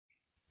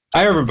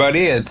Hi,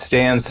 everybody. It's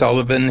Dan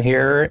Sullivan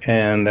here,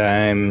 and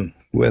I'm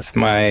with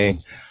my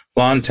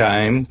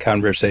longtime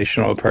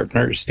conversational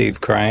partner,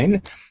 Steve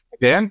Krein.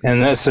 Dan?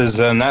 And this is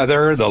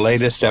the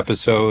latest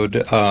episode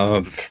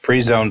of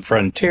Free Zone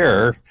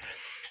Frontier.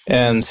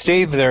 And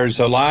Steve, there's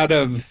a lot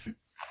of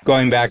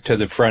going back to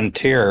the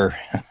frontier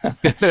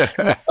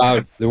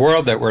of the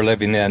world that we're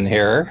living in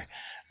here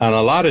on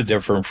a lot of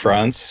different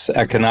fronts,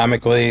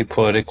 economically,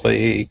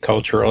 politically,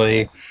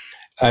 culturally.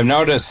 I've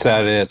noticed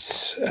that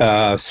it's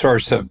a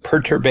source of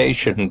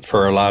perturbation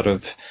for a lot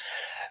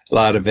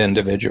of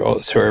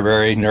individuals who are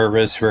very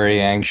nervous, very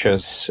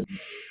anxious,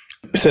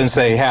 since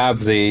they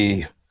have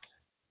the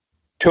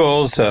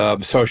tools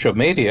of social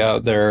media.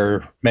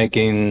 They're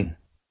making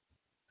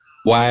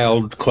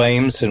wild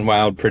claims and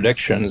wild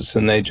predictions,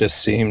 and they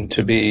just seem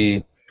to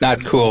be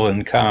not cool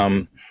and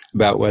calm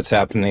about what's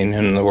happening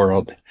in the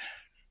world.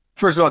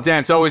 First of all, Dan,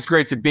 it's always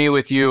great to be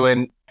with you.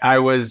 And I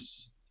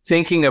was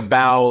thinking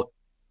about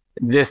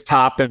this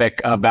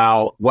topic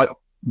about what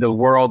the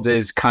world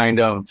is kind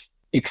of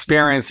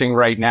experiencing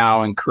right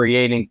now and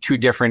creating two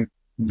different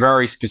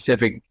very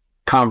specific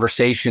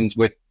conversations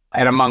with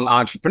and among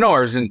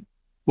entrepreneurs. And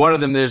one of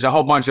them, there's a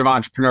whole bunch of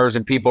entrepreneurs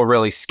and people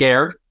really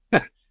scared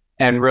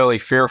and really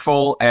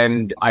fearful.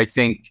 And I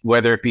think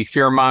whether it be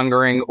fear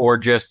mongering or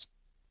just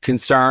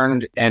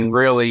concerned and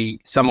really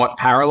somewhat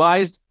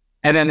paralyzed.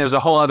 And then there's a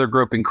whole other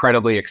group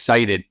incredibly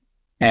excited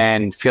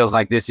and feels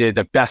like this is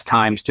the best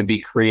times to be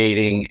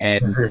creating.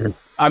 And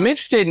I'm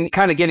interested in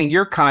kind of getting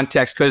your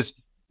context, because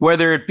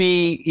whether it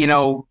be,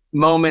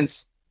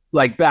 moments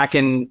like back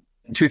in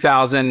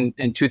 2000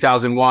 and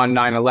 2001,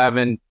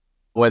 9/11,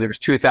 whether it's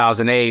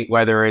 2008,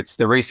 whether it's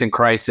the recent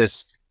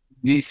crisis,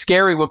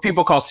 what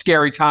people call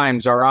scary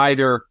times are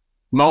either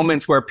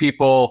moments where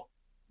people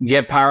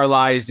get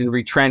paralyzed and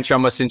retrench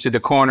almost into the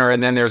corner.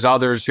 And then there's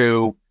others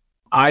who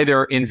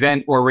either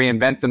invent or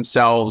reinvent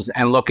themselves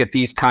and look at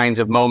these kinds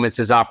of moments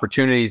as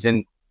opportunities.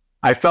 And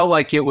I felt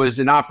like it was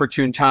an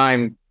opportune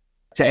time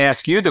to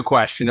ask you the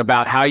question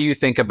about how you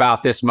think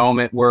about this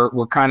moment. We're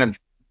kind of,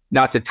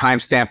 not to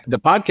timestamp the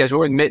podcast,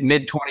 we're in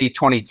mid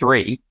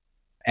 2023,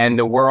 and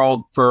the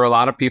world for a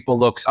lot of people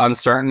looks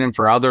uncertain, and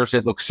for others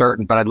it looks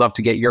certain. But I'd love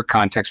to get your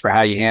context for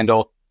how you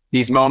handle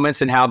these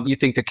moments and how you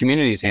think the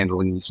community is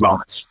handling these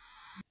moments.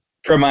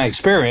 From my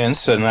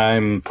experience, and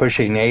I'm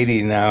pushing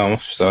 80 now,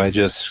 so I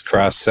just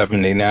crossed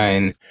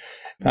 79.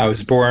 I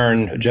was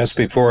born just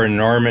before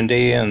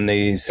Normandy in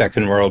the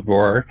Second World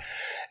War.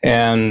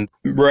 And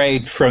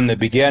right from the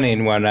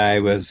beginning, when I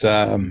was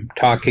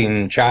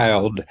talking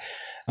child,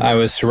 I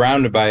was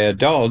surrounded by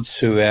adults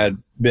who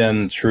had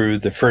been through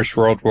the First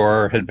World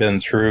War, had been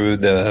through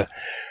the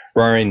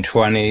Roaring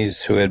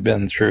 '20s, who had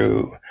been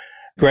through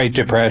Great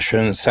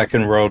Depression,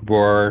 Second World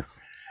War.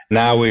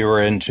 Now we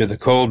were into the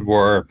Cold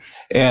War.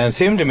 And it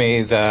seemed to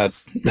me that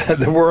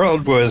the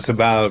world was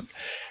about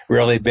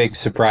really big,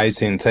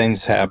 surprising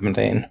things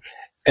happening.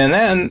 And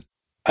then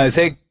I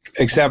think,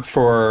 except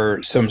for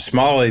some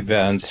small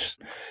events,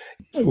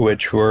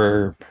 which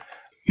were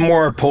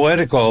more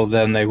political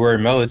than they were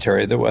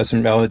military, there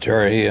wasn't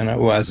military and it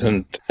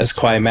wasn't as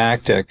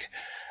climactic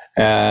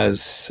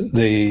as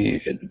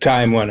the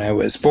time when I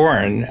was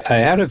born, I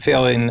had a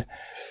feeling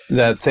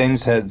that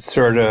things had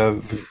sort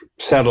of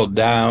settled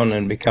down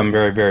and become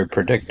very, very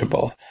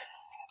predictable.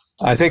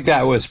 I think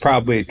that was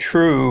probably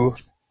true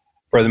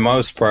for the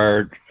most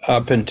part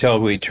up until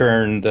we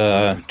turned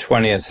the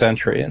 20th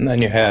century. And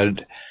then you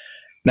had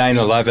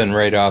 9/11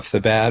 right off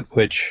the bat,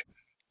 which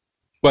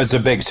was a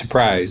big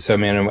surprise. I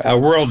mean, a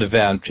world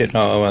event,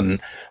 and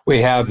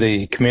we have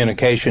the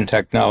communication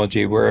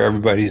technology where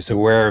everybody's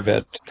aware of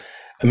it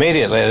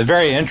immediately. It was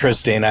very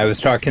interesting. I was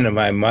talking to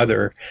my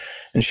mother,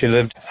 and she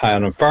lived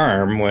on a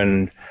farm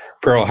when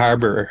Pearl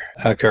Harbor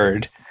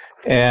occurred.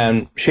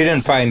 And she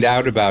didn't find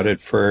out about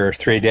it for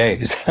 3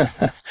 days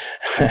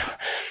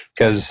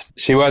because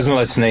she wasn't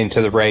listening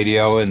to the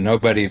radio and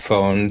nobody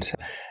phoned.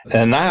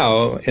 And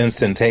now,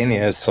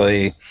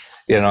 instantaneously,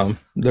 the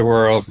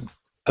world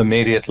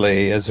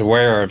immediately is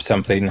aware of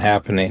something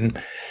happening.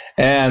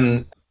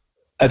 And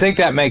I think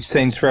that makes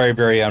things very,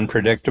 very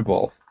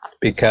unpredictable,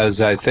 because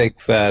I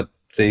think that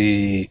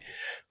the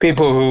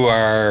people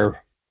who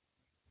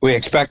we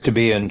expect to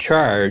be in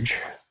charge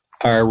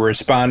are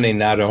responding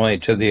not only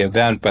to the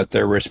event, but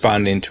they're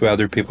responding to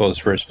other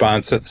people's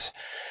responses.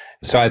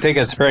 So I think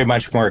it's very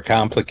much more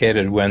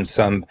complicated when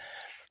some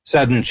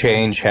sudden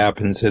change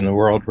happens in the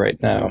world right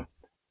now.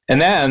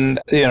 And then,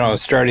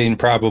 starting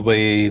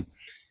probably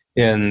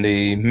in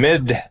the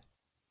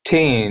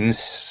mid-teens,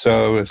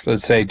 so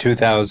let's say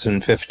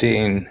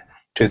 2015,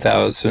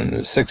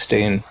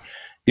 2016,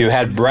 you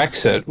had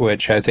Brexit,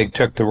 which I think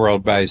took the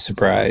world by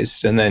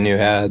surprise. And then you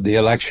had the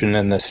election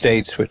in the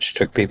States, which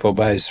took people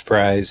by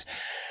surprise.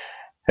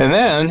 And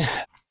then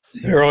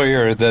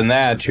earlier than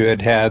that, you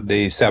had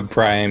the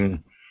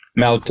subprime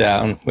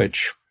meltdown,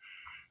 which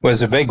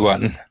was a big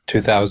one,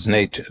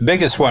 2008, the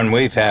biggest one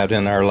we've had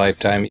in our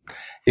lifetime,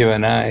 you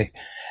and I.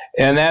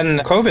 And then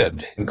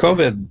COVID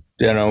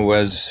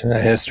was a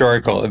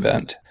historical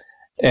event.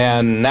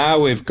 And now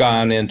we've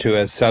gone into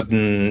a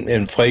sudden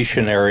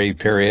inflationary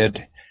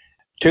period.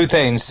 Two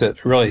things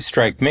that really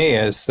strike me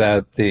is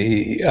that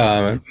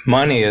the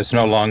money is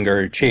no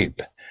longer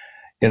cheap.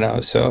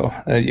 So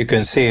you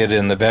can see it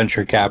in the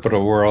venture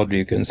capital world.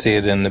 You can see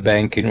it in the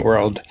banking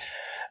world,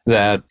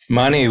 that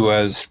money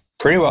was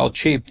pretty well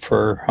cheap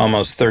for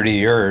almost 30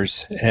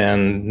 years,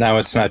 and now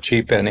it's not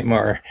cheap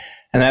anymore.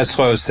 And that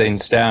slows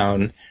things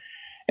down.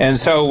 And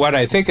so what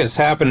I think is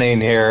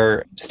happening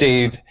here,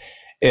 Steve,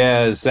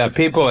 is that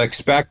people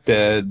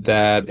expected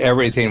that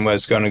everything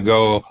was going to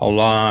go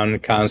along,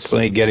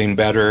 constantly getting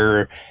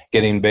better,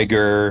 getting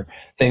bigger,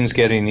 things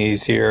getting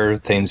easier,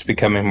 things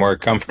becoming more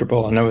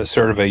comfortable. And it was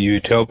sort of a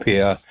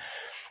utopia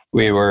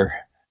we were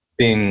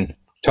being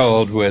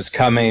told was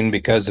coming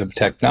because of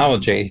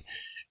technology.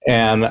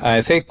 And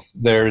I think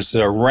there's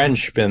a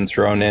wrench been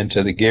thrown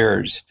into the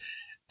gears.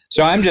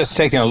 So I'm just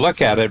taking a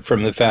look at it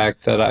from the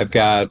fact that I've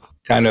got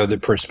kind of the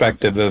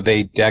perspective of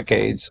 8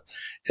 decades.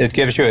 It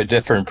gives you a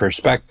different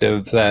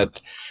perspective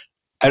that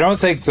I don't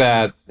think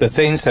that the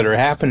things that are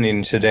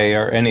happening today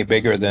are any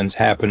bigger than's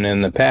happened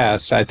in the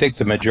past. I think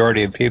the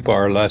majority of people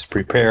are less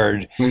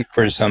prepared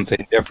for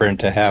something different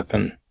to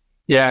happen.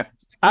 Yeah.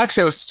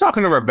 Actually, I was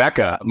talking to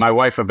Rebecca, my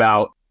wife,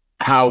 about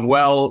how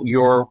well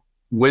your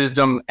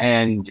wisdom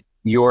and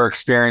your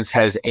experience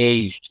has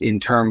aged in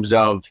terms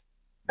of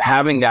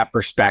having that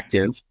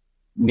perspective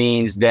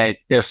means that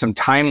there's some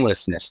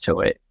timelessness to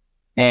it.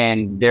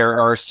 And there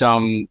are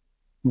some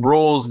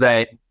rules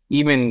that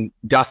even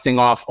dusting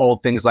off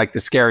old things like the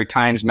Scary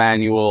Times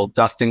Manual,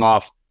 dusting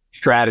off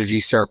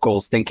strategy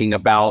circles, thinking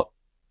about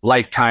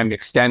lifetime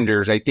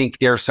extenders. I think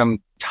there are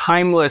some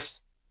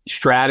timeless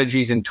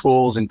strategies and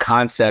tools and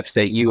concepts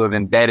that you have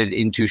embedded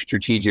into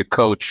Strategic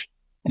Coach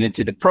and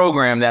into the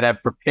program that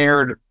have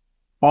prepared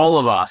all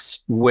of us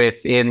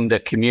within the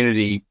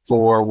community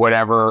for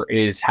whatever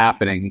is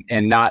happening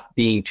and not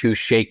being too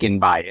shaken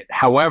by it.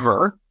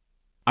 However,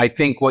 I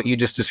think what you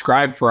just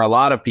described for a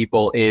lot of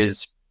people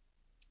is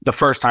the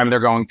first time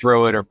they're going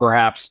through it, or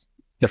perhaps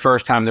the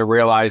first time they're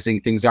realizing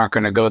things aren't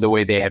going to go the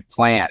way they had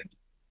planned.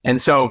 And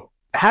so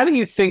how do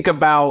you think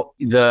about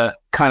the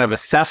kind of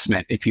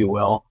assessment, if you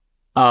will,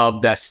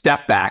 of the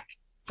step back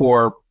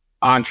for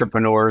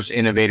entrepreneurs,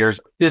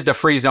 innovators? This is the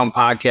Free Zone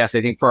podcast,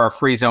 I think, for our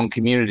Free Zone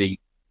community.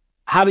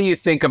 How do you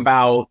think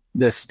about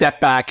the step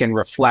back and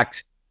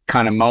reflect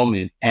kind of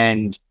moment?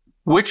 And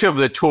which of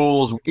the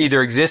tools,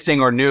 either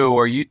existing or new,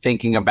 are you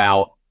thinking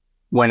about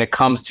when it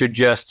comes to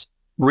just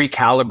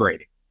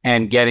recalibrating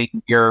and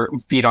getting your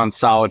feet on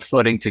solid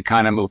footing to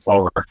kind of move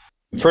forward?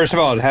 First of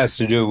all, it has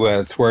to do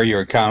with where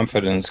your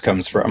confidence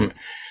comes from.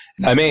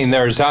 I mean,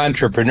 there's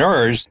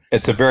entrepreneurs.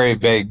 It's a very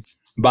big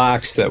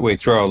box that we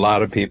throw a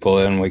lot of people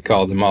in. We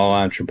call them all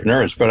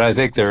entrepreneurs. But I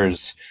think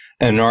there's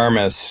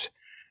enormous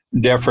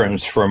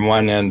difference from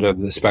one end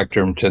of the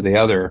spectrum to the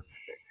other.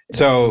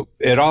 So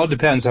it all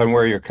depends on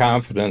where your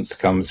confidence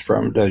comes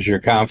from. Does your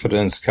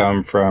confidence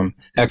come from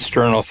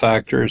external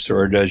factors,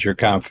 or does your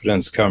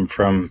confidence come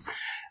from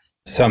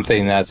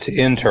something that's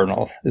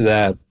internal,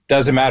 that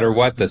doesn't matter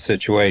what the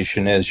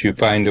situation is, you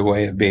find a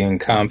way of being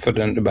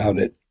confident about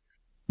it?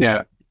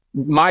 Yeah.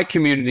 My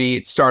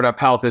community, Startup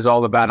Health, is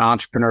all about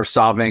entrepreneurs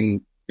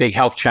solving big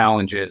health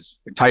challenges: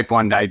 type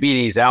 1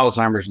 diabetes,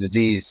 Alzheimer's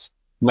disease,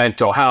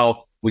 mental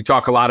health. We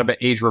talk a lot about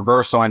age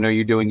reversal. I know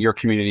you do in your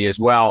community as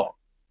well.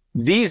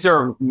 These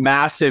are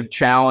massive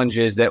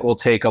challenges that will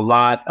take a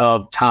lot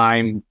of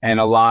time and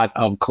a lot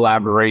of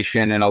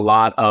collaboration and a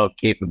lot of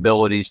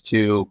capabilities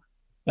to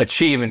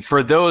achieve. And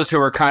for those who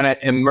are kind of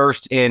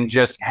immersed in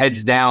just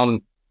heads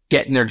down,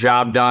 getting their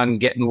job done,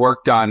 getting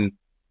work done,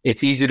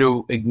 it's easy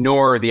to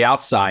ignore the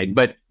outside.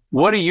 But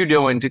what are you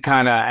doing to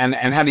kind of,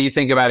 and how do you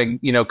think about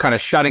it, kind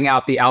of shutting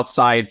out the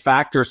outside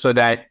factor so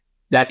that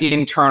that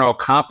internal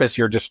compass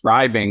you're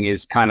describing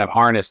is kind of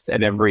harnessed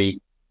at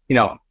every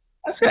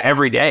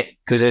day,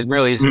 because it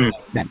really is.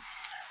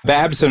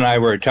 Babs and I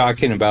were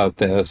talking about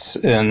this,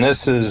 and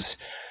this is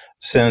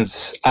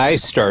since I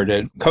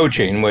started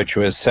coaching, which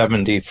was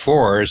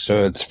 74,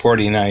 so it's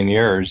 49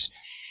 years.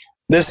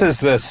 This is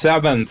the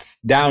 7th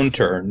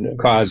downturn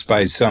caused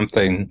by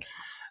something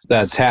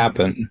that's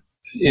happened.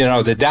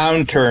 The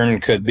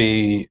downturn could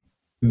be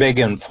big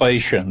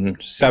inflation.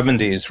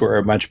 70s were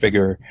a much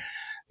bigger.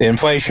 The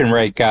inflation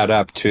rate got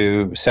up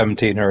to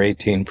 17 or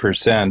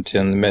 18%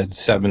 in the mid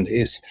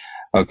 70s.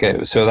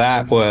 Okay, so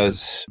that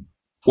was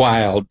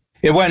wild.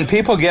 When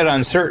people get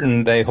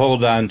uncertain, they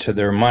hold on to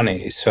their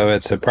money. So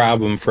it's a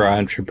problem for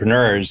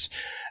entrepreneurs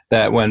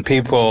that when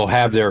people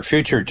have their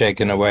future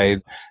taken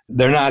away,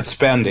 they're not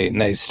spending.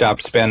 They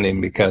stop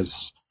spending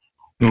because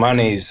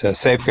money's a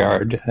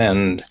safeguard.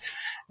 And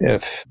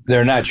if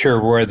they're not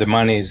sure where the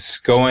money's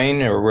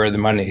going or where the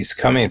money's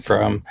coming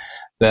from,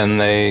 then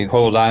they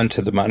hold on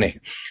to the money.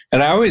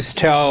 And I always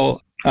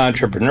tell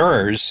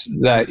entrepreneurs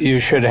that you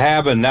should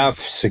have enough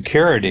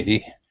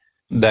security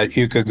that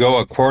you could go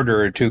a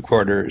quarter or 2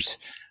 quarters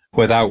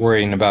without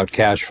worrying about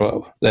cash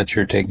flow, that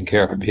you're taking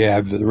care of. You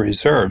have the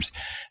reserves.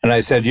 And I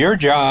said, your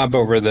job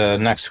over the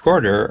next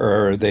quarter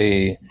or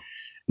the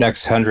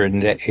next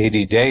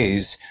 180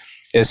 days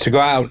is to go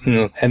out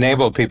and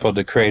enable people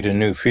to create a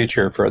new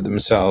future for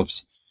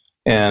themselves.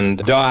 And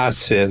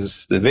DOS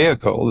is the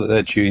vehicle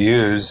that you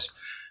use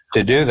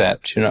to do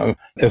that. You know,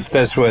 if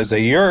this was a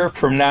year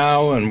from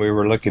now and we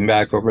were looking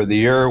back over the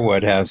year,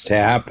 what has to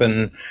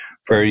happen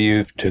for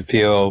you to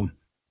feel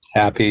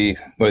happy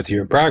with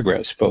your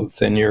progress,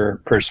 both in your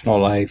personal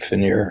life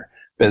and your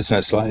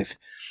business life?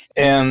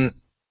 And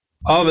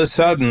all of a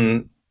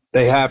sudden,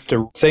 they have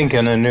to think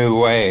in a new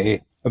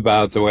way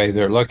about the way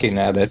they're looking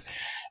at it.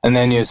 And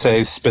then you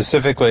say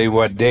specifically,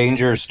 what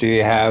dangers do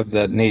you have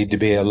that need to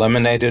be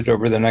eliminated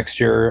over the next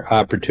year?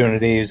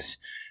 Opportunities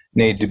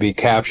need to be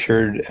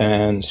captured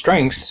and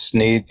strengths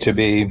need to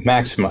be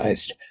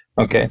maximized.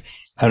 Okay.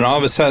 And all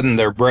of a sudden,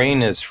 their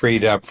brain is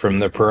freed up from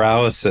the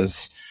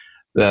paralysis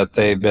that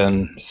they've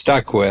been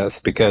stuck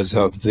with because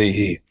of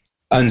the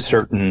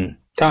uncertain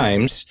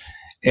times.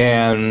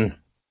 And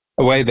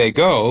away they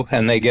go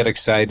and they get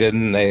excited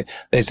and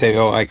they say,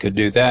 oh, I could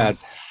do that.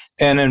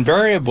 And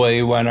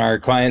invariably, when our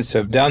clients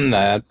have done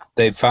that,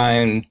 they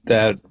find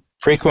that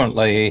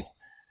frequently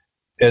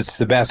it's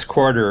the best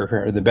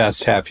quarter or the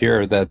best half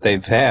year that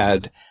they've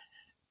had,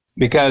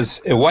 because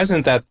it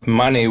wasn't that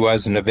money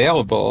wasn't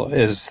available,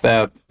 is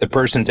that the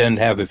person didn't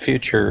have a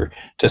future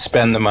to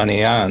spend the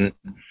money on.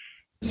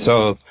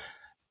 So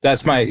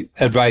that's my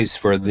advice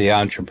for the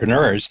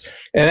entrepreneurs.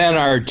 And then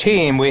our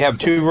team, we have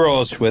two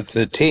roles with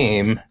the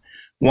team.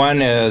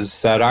 One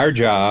is that our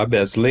job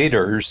as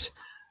leaders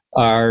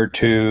are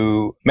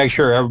to make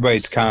sure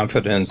everybody's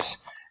confidence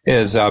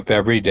is up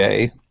every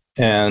day.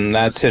 And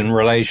that's in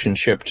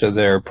relationship to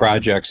their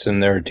projects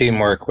and their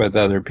teamwork with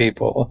other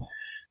people,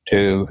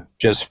 to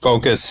just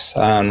focus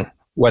on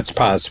what's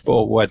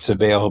possible, what's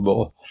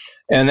available.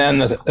 And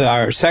then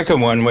our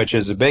second one, which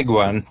is a big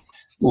one,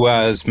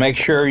 was make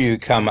sure you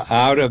come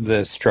out of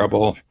this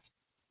trouble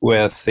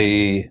with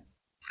the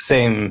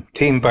same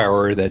team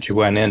power that you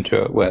went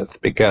into it with,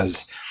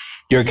 because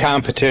your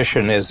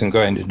competition isn't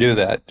going to do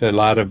that. A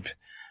lot of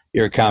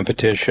your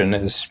competition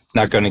is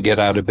not going to get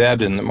out of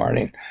bed in the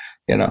morning.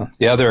 You know,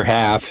 the other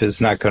half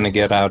is not going to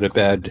get out of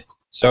bed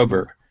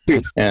sober.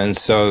 And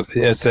so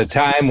it's a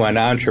time when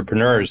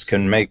entrepreneurs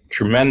can make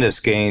tremendous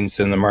gains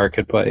in the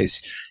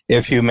marketplace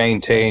if you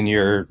maintain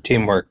your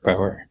teamwork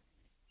power.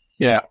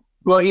 Yeah.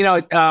 Well, you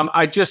know,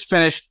 I just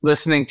finished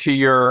listening to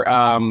your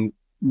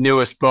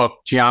newest book,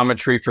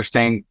 Geometry for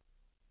Staying,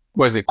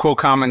 was it Cool,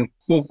 Calm, and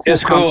Cool?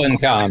 It's Cool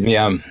and Calm,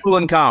 yeah. Cool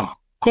and Calm.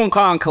 Cool and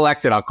Calm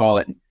Collected, I'll call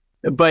it.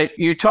 But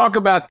you talk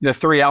about the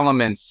three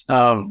elements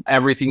of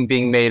everything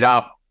being made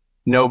up,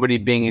 nobody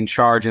being in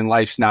charge, and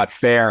life's not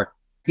fair.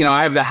 You know,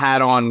 I have the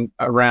hat on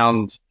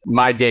around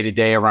my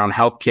day-to-day around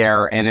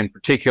healthcare, and in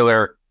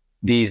particular,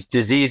 these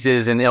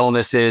diseases and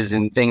illnesses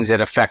and things that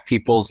affect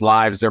people's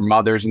lives, their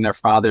mothers and their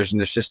fathers and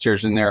their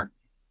sisters and their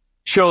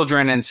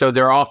children. And so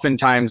they're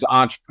oftentimes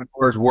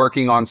entrepreneurs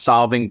working on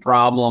solving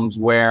problems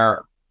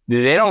where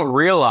they don't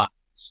realize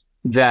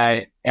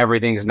that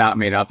everything's not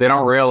made up. They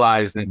don't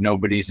realize that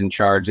nobody's in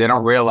charge. They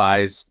don't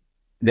realize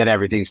that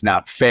everything's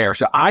not fair.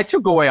 So I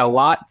took away a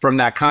lot from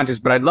that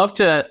context, but I'd love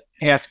to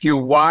ask you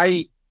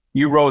why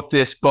you wrote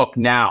this book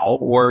now,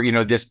 or, you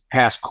know, this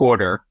past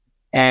quarter,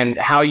 and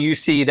how you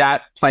see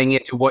that playing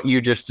into what you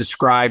just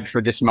described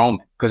for this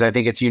moment. Because I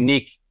think it's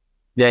unique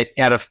that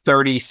out of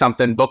 30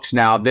 something books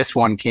now, this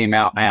one came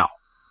out now.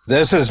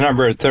 This is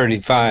number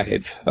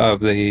 35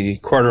 of the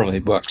quarterly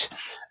books.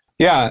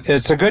 Yeah,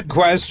 it's a good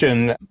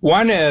question.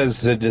 One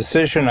is the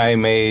decision I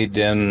made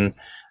in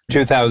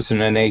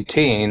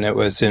 2018. It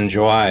was in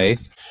July.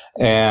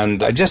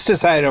 And I just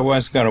decided I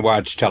wasn't going to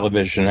watch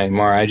television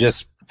anymore. I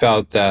just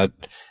felt that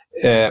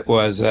it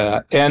was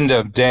an end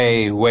of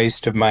day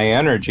waste of my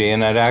energy,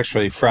 and it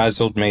actually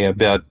frazzled me a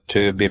bit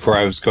before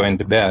I was going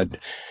to bed.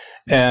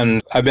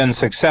 And I've been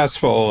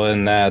successful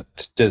in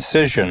that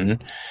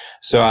decision.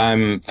 So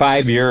I'm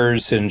 5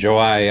 years in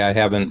July. I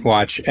haven't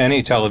watched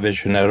any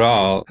television at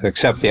all,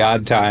 except the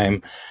odd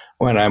time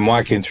when I'm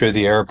walking through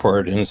the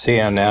airport and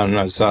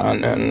CNN is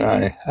on, and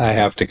I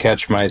have to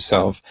catch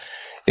myself.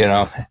 You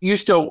know, you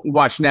still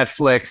watch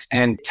Netflix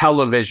and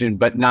television,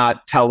 but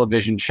not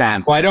television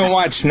channel. Well, I don't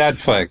watch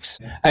Netflix.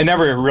 I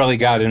never really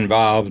got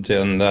involved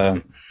in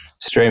the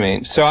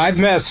streaming. So I've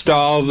missed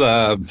all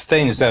the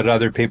things that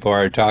other people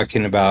are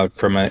talking about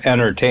from an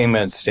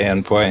entertainment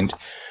standpoint.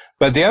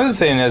 But the other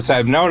thing is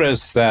I've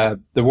noticed that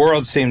the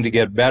world seemed to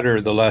get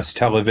better the less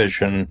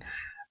television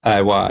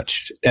I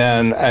watched.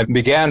 And I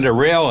began to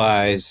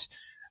realize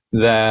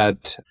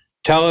that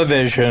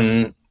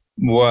television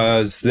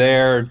was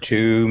there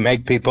to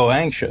make people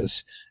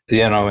anxious,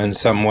 you know, in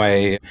some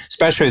way,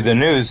 especially the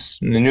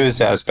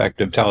news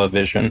aspect of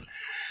television.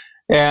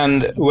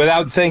 And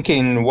without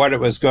thinking what it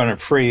was going to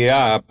free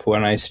up,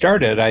 when I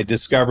started, I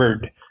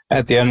discovered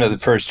at the end of the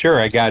first year,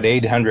 I got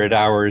 800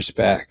 hours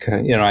back.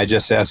 You know, I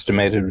just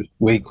estimated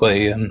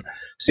weekly, and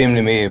seemed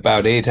to me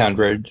about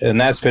 800.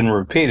 And that's been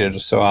repeated,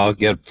 so I'll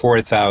get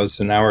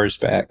 4,000 hours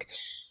back.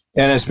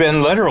 And it's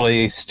been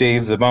literally,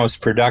 Steve, the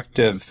most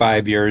productive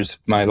 5 years of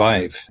my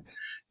life.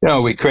 You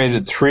know, we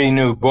created 3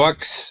 new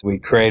books. We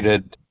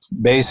created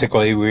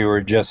basically we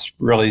were just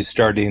really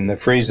starting the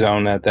free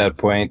zone at that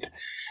point.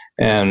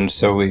 And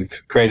so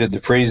we've created the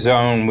free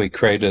zone. We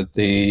created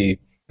the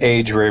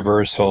Age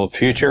Reversal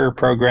Future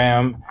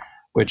program,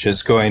 which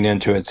is going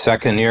into its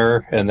second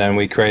year. And then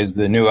we created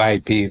the new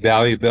IP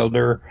Value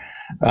Builder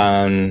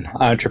on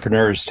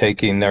entrepreneurs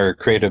taking their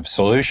creative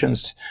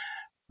solutions,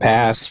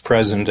 past,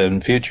 present,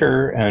 and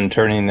future, and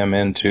turning them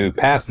into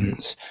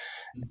patents.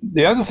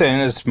 The other thing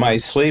is my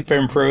sleep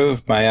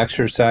improved, my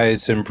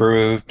exercise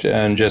improved,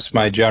 and just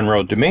my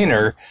general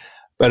demeanor.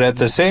 But at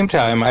the same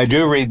time, I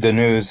do read the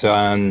news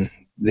on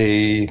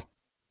the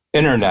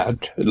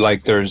internet,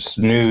 like there's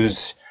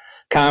news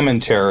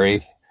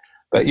commentary,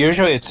 but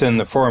usually it's in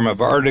the form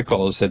of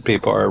articles that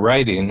people are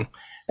writing.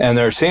 And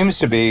there seems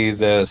to be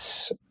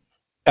this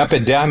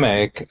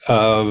epidemic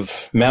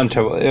of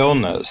mental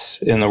illness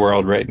in the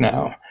world right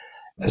now,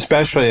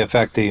 especially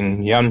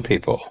affecting young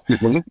people.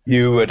 Mm-hmm.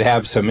 You would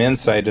have some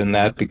insight in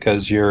that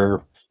because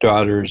your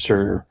daughters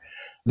are,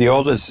 the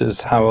oldest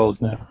is how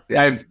old now?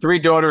 I have 3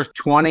 daughters,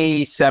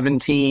 20,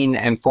 17,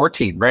 and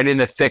 14, right in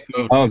the thick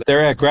of... Oh,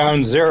 they're at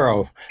ground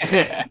zero.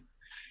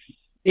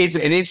 It's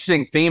an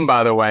interesting theme,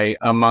 by the way,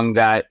 among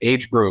that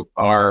age group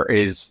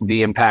is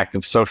the impact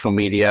of social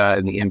media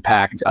and the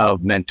impact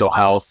of mental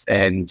health.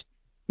 And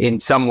in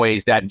some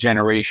ways, that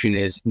generation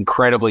is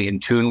incredibly in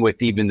tune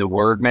with even the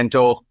word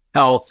mental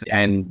health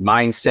and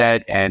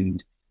mindset.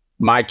 And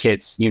my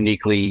kids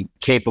uniquely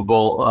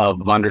capable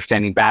of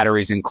understanding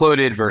batteries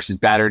included versus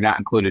battery not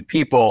included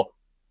people,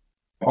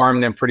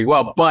 arm them pretty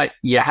well. But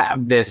you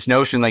have this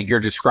notion like you're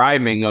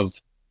describing of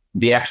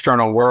the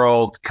external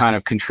world kind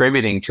of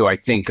contributing to, I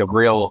think, a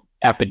real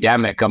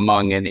epidemic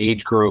among an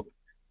age group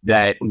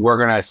that we're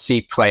going to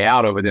see play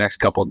out over the next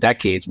couple of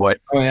decades,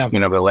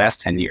 the last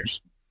 10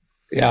 years.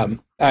 Yeah.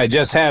 I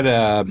just had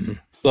a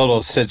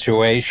little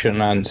situation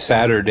on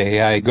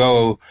Saturday. I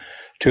go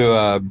to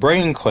a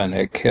brain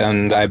clinic,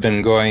 and I've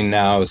been going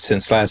now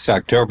since last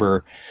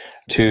October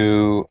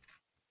to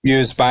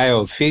use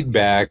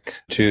biofeedback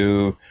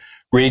to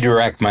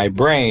redirect my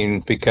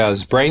brain,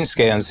 because brain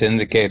scans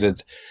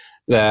indicated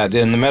that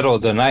in the middle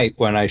of the night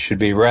when I should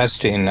be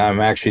resting, I'm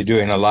actually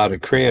doing a lot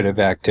of creative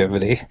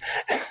activity.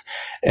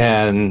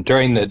 And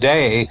during the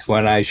day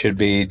when I should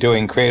be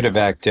doing creative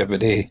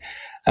activity,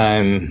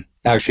 I'm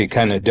actually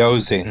kind of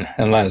dozing,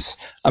 unless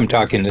I'm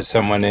talking to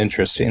someone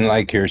interesting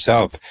like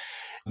yourself.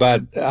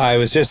 But I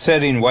was just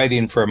sitting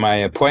waiting for my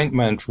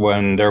appointment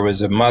when there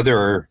was a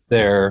mother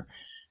there,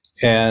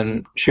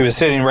 and she was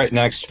sitting right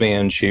next to me,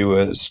 and she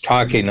was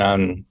talking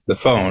on the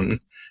phone.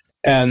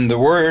 And the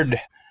word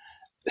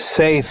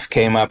safe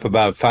came up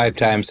about 5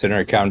 times in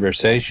our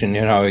conversation.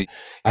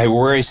 I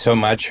worry so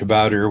much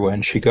about her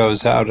when she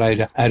goes out.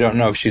 I don't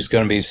know if she's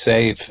going to be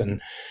safe.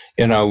 And,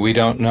 we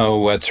don't know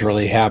what's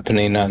really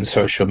happening on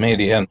social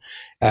media. And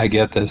I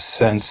get this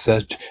sense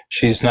that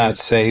she's not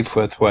safe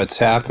with what's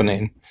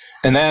happening.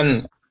 And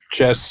then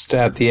just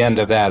at the end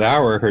of that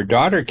hour, her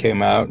daughter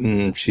came out,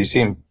 and she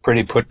seemed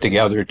pretty put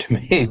together to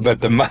me, but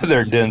the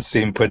mother didn't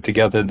seem put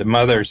together. The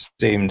mother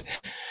seemed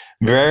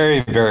very,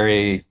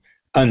 very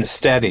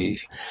unsteady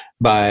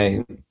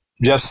by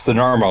just the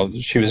normal.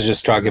 She was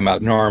just talking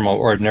about normal,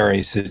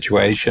 ordinary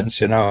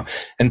situations,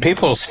 and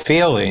people's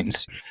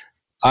feelings.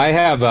 I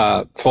have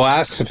a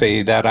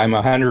philosophy that I'm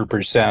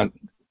 100%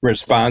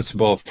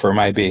 responsible for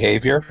my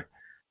behavior,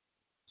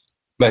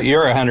 but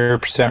you're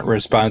 100%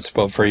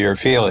 responsible for your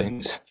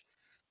feelings.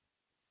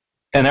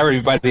 And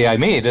everybody I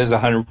meet is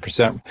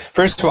 100%.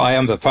 First of all, I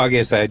have the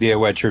foggiest idea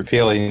what your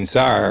feelings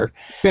are.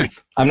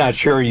 I'm not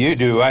sure you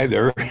do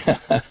either.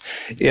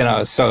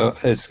 So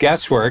it's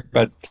guesswork,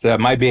 but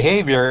my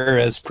behavior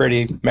is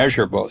pretty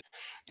measurable.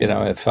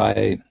 If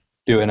I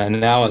do an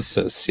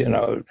analysis,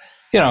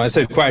 it's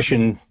a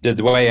question, did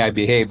the way I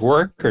behave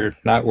work or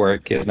not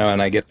work, and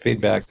I get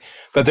feedback.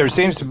 But there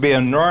seems to be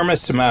an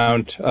enormous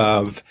amount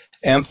of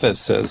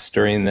emphasis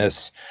during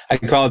this. I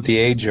call it the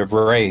age of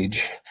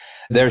rage.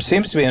 There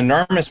seems to be an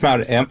enormous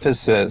amount of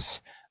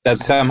emphasis that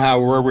somehow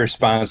we're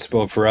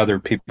responsible for other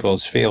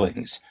people's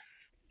feelings.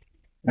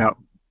 Now,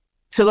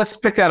 so let's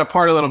pick that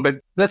apart a little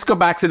bit. Let's go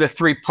back to the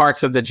 3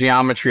 parts of the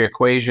geometry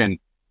equation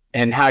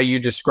and how you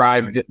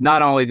described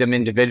not only them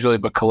individually,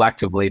 but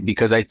collectively,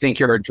 because I think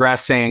you're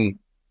addressing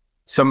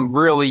some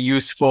really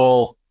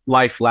useful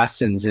life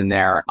lessons in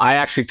there. I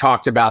actually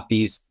talked about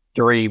these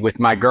 3 with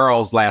my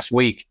girls last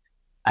week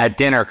at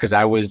dinner, because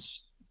I was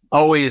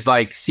always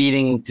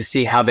seeding to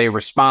see how they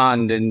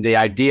respond. And the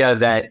idea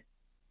that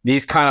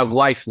these kind of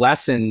life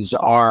lessons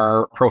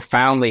are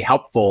profoundly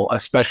helpful,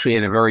 especially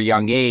at a very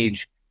young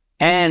age,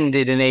 and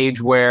at an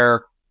age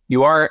where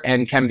you are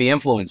and can be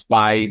influenced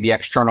by the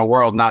external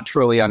world, not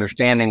truly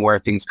understanding where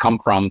things come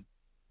from,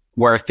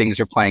 where things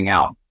are playing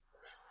out.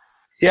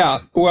 Yeah,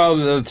 well,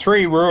 the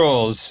 3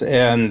 rules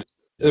and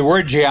the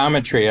word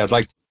geometry,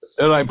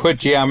 I put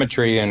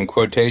geometry in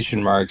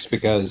quotation marks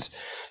because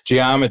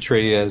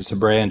geometry is a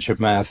branch of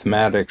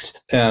mathematics,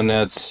 and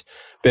it's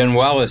been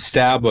well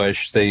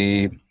established.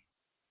 He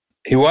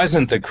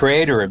wasn't the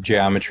creator of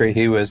geometry.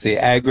 He was the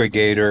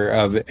aggregator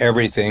of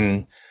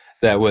everything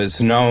that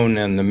was known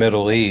in the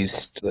Middle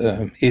East,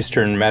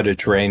 Eastern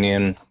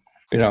Mediterranean,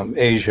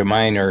 Asia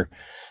Minor.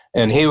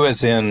 And he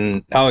was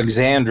in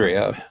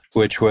Alexandria,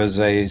 which was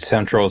a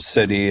central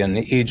city in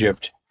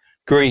Egypt,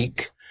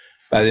 Greek,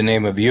 by the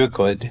name of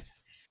Euclid.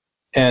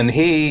 And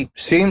he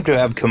seemed to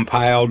have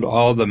compiled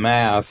all the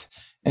math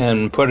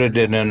and put it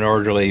in an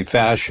orderly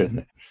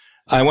fashion.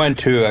 I went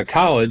to a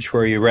college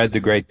where you read the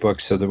great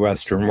books of the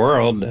Western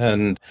world,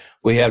 and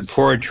we had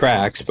 4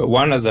 tracks, but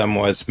one of them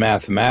was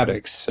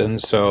mathematics.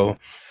 And so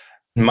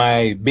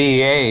my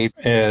BA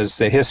is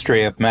the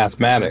history of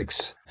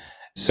mathematics.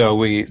 So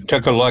we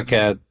took a look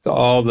at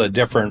all the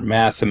different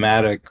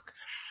mathematic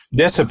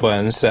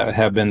disciplines that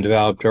have been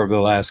developed over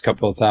the last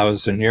couple of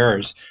thousand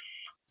years.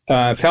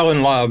 I fell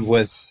in love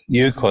with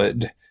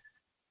Euclid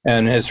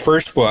and his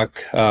first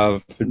book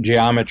of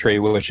geometry,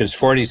 which is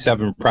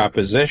 47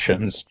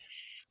 propositions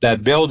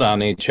that build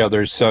on each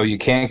other. So you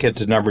can't get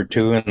to number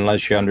 2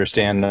 unless you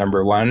understand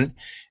number 1,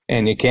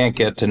 and you can't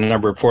get to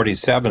number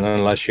 47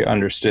 unless you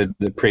understood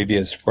the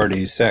previous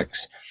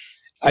 46.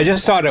 I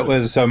just thought it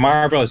was a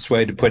marvelous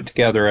way to put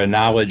together a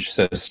knowledge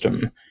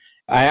system.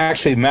 I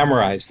actually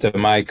memorized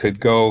them. I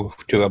could go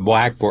to a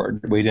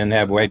blackboard. We didn't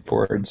have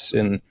whiteboards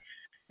in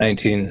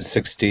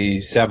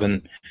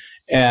 1967.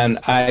 And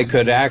I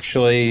could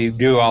actually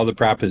do all the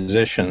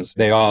propositions.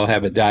 They all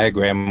have a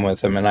diagram with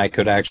them, and I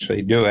could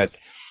actually do it.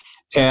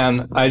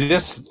 And I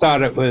just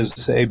thought it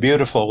was a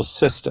beautiful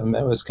system.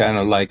 It was kind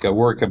of like a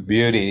work of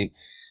beauty.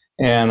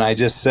 And I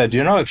just said,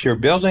 if you're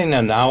building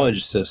a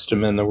knowledge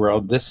system in the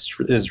world, this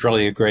is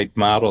really a great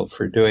model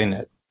for doing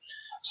it.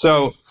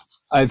 So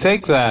I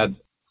think that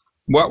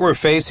what we're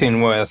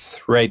facing with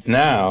right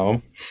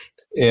now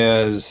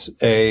is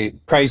a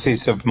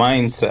crisis of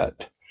mindset,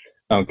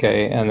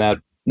 okay? And that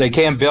they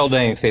can't build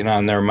anything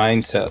on their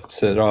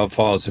mindsets. It all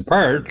falls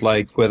apart,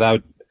 like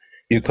without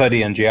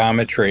Euclidean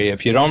geometry.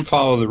 If you don't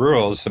follow the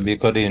rules of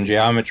Euclidean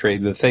geometry,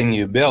 the thing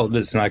you build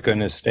is not going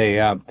to stay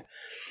up.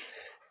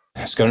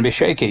 It's going to be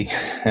shaky,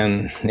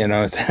 and,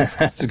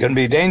 it's going to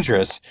be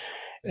dangerous.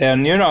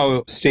 And,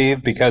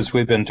 Steve, because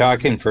we've been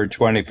talking for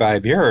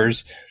 25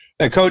 years,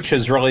 a coach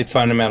is really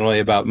fundamentally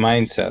about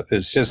mindset.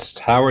 It's just,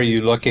 how are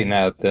you looking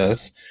at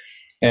this?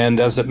 And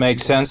does it make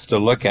sense to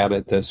look at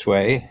it this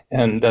way?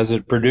 And does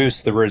it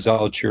produce the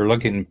results you're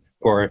looking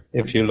for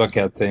if you look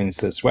at things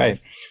this way?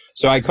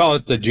 So I call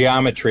it the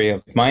geometry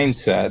of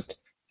mindset.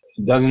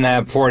 It doesn't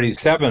have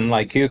 47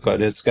 like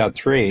Euclid. It's got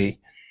 3.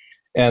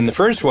 And the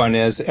first one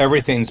is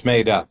everything's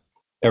made up.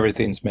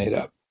 Everything's made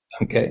up.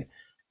 Okay.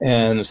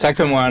 And the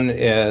second one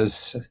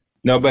is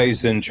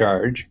nobody's in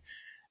charge.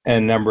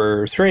 And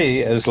number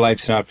 3 is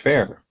life's not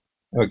fair.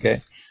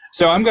 Okay.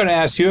 So I'm going to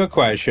ask you a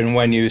question.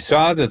 When you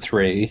saw the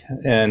 3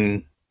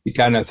 and you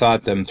kind of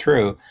thought them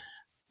through,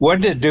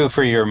 what did it do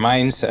for your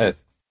mindset?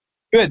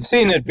 You had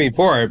seen it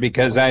before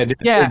because I had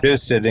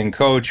introduced it in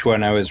Coach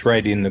when I was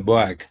writing the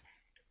book.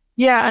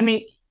 Yeah. I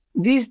mean,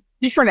 these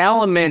different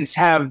elements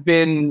have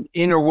been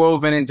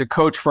interwoven into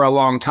Coach for a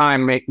long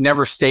time.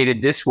 Never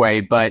stated this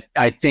way, but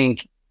I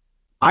think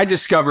I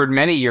discovered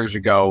many years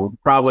ago,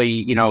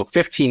 probably,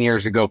 15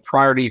 years ago,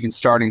 prior to even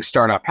starting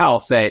Startup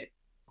Health, that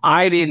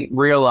I didn't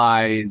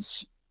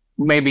realize,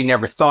 maybe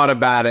never thought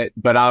about it,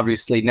 but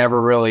obviously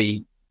never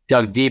really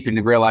dug deep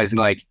into realizing,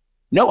 like,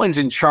 no one's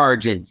in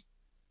charge of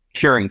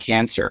curing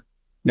cancer.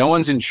 No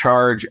one's in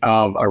charge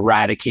of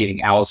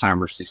eradicating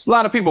Alzheimer's disease. A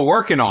lot of people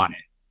working on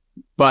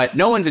it, but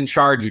no one's in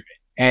charge of it.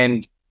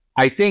 And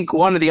I think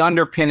one of the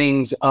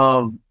underpinnings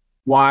of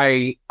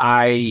why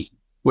I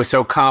was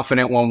so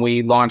confident when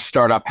we launched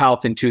Startup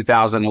Health in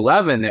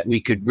 2011 that we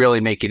could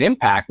really make an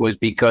impact was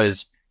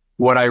because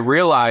what I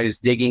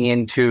realized digging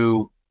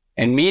into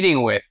and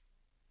meeting with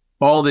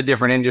all the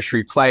different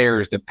industry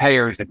players, the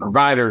payers, the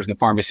providers, the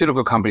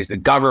pharmaceutical companies, the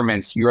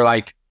governments, you're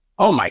like,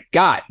 oh my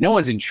God, no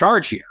one's in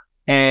charge here.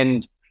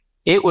 And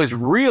it was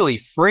really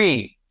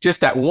freeing.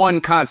 Just that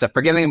one concept,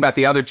 forgetting about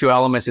the other 2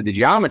 elements of the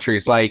geometry.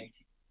 It's like,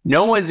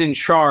 no one's in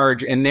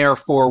charge, and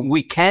therefore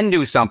we can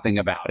do something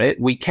about it.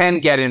 We can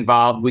get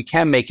involved. We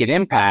can make an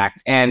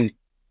impact. And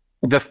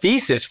the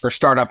thesis for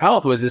Startup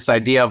Health was this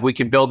idea of we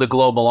can build a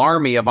global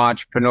army of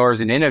entrepreneurs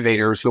and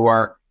innovators who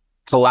are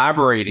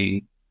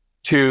collaborating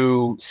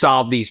to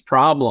solve these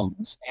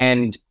problems.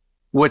 And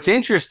what's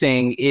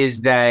interesting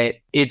is that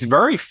it's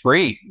very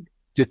free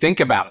to think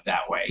about it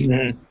that way.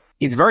 Mm-hmm.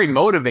 It's very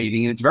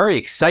motivating and it's very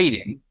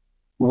exciting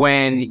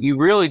when you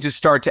really just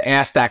start to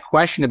ask that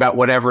question about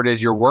whatever it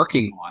is you're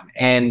working on.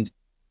 And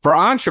for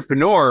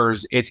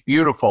entrepreneurs, it's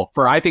beautiful.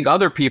 For, I think,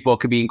 other people,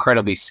 it could be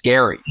incredibly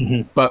scary.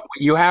 Mm-hmm. But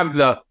you have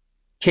the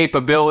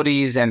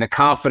capabilities and the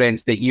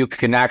confidence that you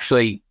can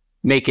actually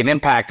make an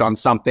impact on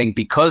something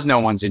because no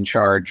one's in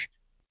charge.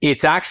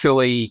 It's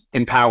actually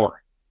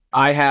empowering.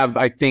 I have,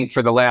 I think,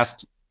 for the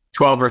last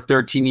 12 or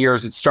 13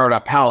 years at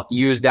Startup Health,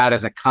 used that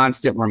as a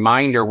constant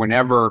reminder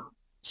whenever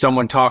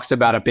someone talks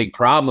about a big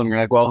problem. You're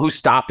like, well, who's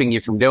stopping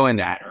you from doing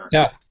that?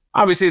 Yeah.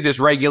 Obviously, there's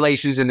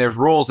regulations and there's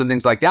rules and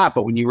things like that.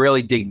 But when you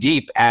really dig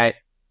deep at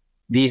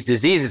these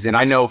diseases, and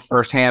I know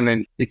firsthand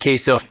in the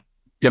case of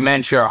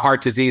dementia or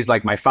heart disease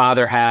like my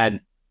father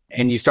had,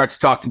 and you start to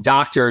talk to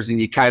doctors and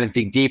you kind of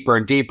dig deeper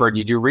and deeper and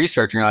you do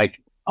research and you're like,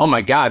 oh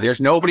my God,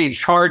 there's nobody in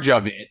charge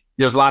of it.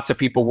 There's lots of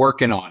people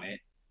working on it.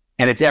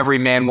 And it's every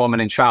man, woman,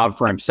 and child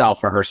for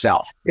himself or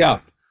herself. Yeah.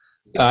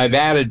 I've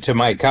added to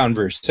my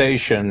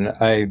conversation,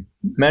 I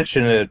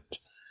mentioned it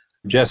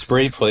just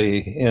briefly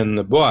in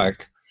the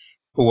book,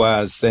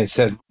 was they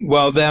said,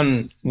 well,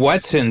 then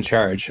what's in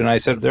charge? And I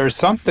said, there's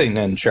something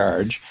in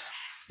charge,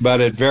 but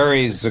it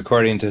varies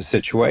according to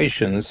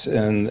situations.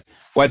 And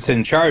what's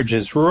in charge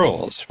is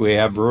rules. We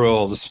have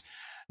rules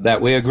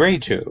that we agree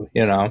to,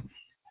 you know.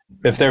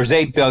 If there's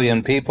 8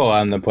 billion people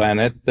on the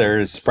planet,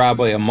 there's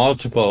probably a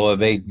multiple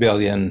of 8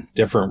 billion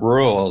different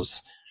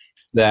rules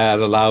that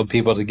allow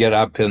people to get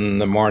up in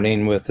the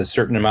morning with a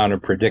certain amount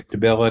of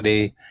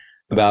predictability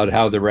about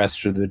how the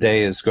rest of the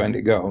day is going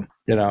to go,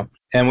 you know.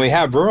 And we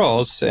have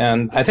rules,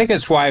 and I think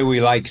it's why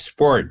we like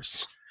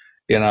sports,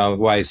 you know,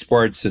 why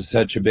sports is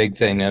such a big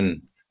thing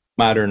in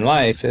modern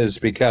life is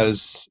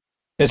because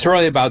it's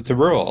really about the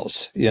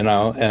rules, you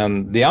know,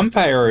 and the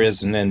umpire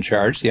isn't in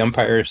charge. The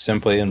umpire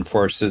simply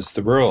enforces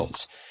the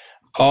rules.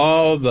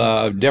 All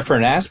the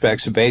different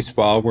aspects of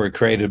baseball were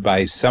created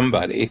by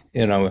somebody,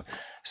 you know,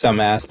 some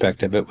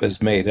aspect of it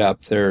was made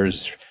up.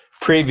 There's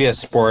previous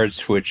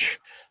sports, which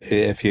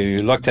if you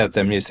looked at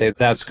them, you say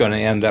that's going to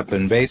end up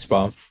in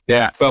baseball.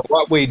 Yeah. But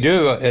what we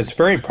do, it's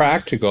very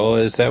practical,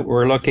 is that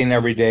we're looking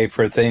every day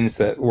for things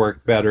that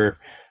work better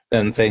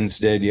than things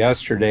did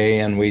yesterday,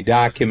 and we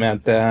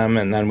document them,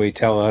 and then we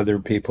tell other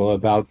people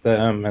about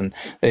them, and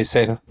they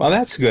say, well,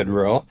 that's a good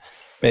rule.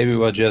 Maybe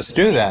we'll just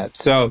do that.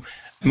 So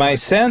my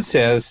sense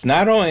is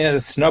not only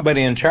is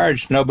nobody in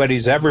charge,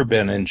 nobody's ever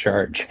been in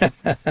charge.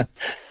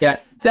 Yeah,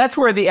 that's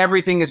where the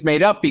everything is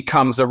made up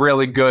becomes a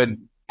really good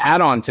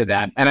add-on to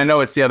that. And I know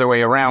it's the other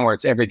way around where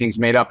it's everything's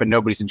made up and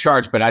nobody's in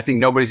charge, but I think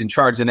nobody's in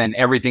charge and then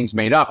everything's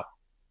made up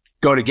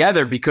go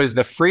together, because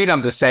the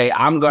freedom to say,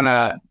 I'm going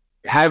to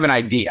have an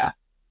idea.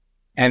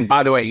 And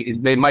by the way,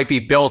 they might be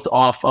built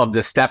off of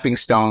the stepping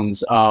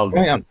stones of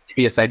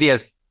previous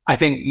ideas. I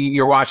think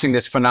you're watching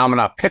this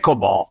phenomena,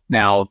 pickleball,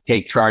 now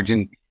take charge,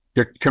 and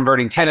they're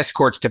converting tennis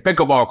courts to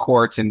pickleball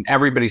courts, and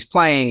everybody's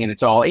playing, and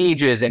it's all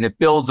ages, and it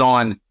builds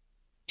on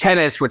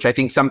tennis, which I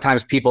think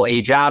sometimes people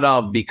age out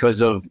of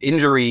because of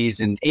injuries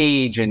and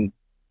age and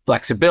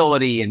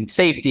flexibility and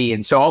safety.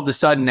 And so all of a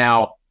sudden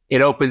now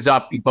it opens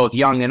up both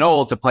young and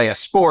old to play a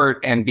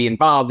sport and be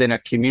involved in a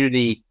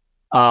community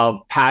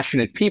of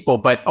passionate people.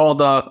 But all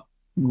the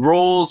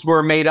rules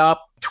were made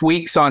up,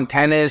 tweaks on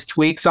tennis,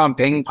 tweaks on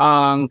ping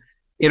pong,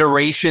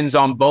 iterations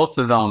on both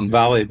of them.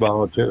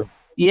 Volleyball too.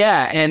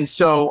 Yeah. And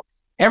so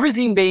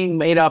everything being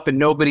made up and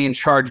nobody in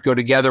charge go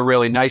together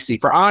really nicely.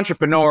 For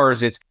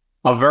entrepreneurs, it's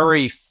a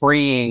very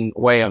freeing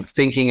way of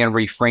thinking and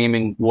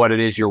reframing what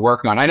it is you're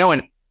working on. I know,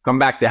 and come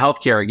back to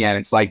healthcare again,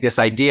 it's like this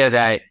idea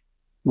that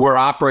we're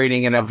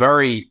operating in a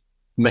very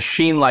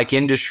machine-like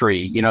industry,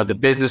 you know, the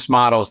business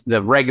models,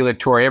 the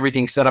regulatory,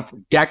 everything set up for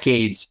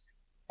decades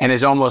and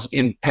is almost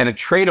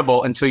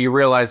impenetrable until you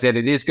realize that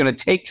it is going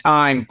to take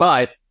time,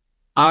 but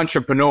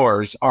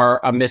entrepreneurs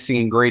are a missing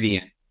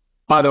ingredient.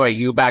 By the way,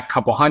 you back a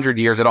couple hundred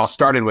years, it all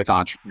started with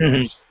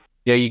entrepreneurs. Mm-hmm.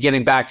 You know, you're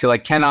getting back to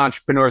like, can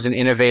entrepreneurs and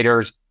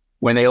innovators,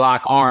 when they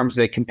lock arms,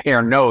 they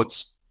compare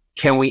notes.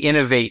 Can we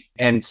innovate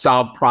and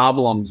solve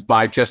problems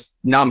by just,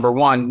 number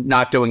one,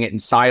 not doing it in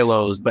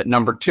silos, but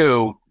number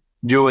two,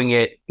 doing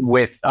it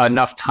with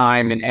enough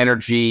time and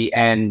energy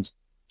and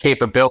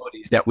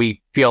capabilities that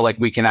we feel like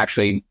we can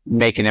actually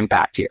make an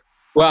impact here?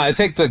 Well, I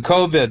think the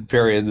COVID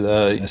period,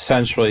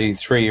 essentially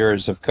 3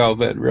 years of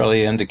COVID,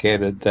 really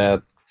indicated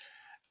that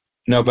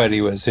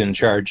nobody was in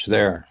charge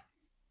there.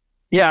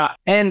 Yeah.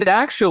 And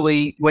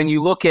actually, when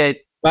you look at...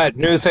 But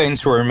new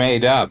things were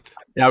made up.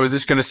 I was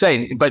just going to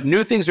say, but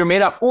new things were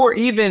made up, or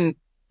even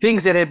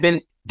things that had been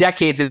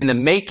decades in the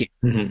making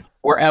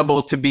were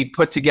able to be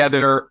put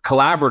together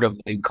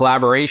collaboratively,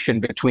 collaboration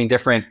between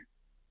different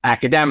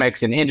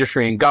academics and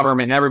industry and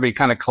government, and everybody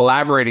kind of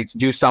collaborating to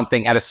do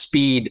something at a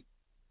speed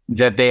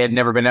that they had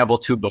never been able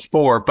to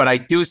before. But I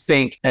do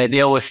think it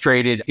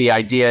illustrated the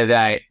idea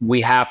that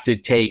we have to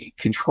take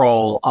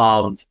control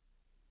of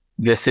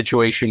the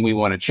situation we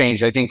want to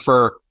change. I think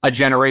for a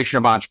generation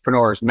of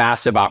entrepreneurs,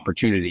 massive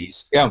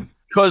opportunities. Yeah.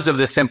 Because of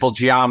the simple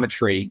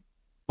geometry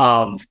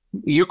of,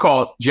 you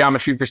call it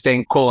geometry for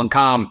staying cool and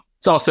calm.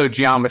 It's also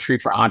geometry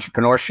for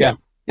entrepreneurship.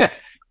 Yeah.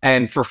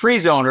 And for free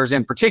zoners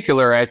in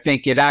particular, I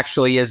think it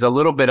actually is a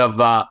little bit of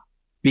a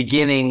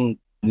beginning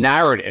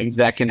narrative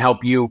that can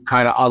help you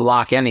kind of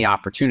unlock any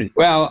opportunity.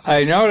 Well,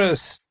 I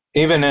noticed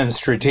even in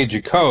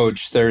Strategic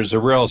Coach, there's a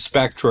real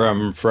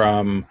spectrum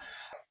from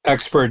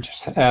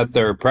experts at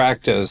their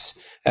practice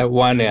at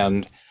one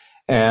end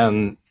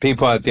and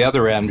people at the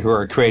other end who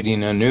are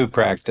creating a new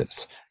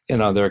practice. You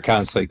know, they're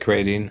constantly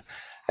creating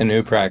a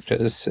new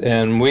practice.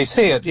 And we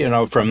see it, you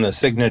know, from the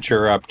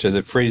signature up to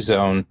the free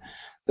zone,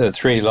 the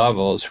 3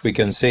 levels we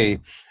can see.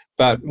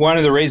 But one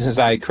of the reasons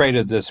I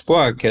created this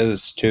book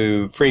is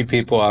to free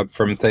people up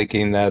from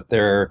thinking that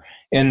their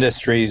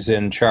industry's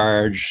in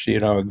charge, you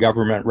know,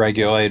 government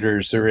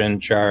regulators are in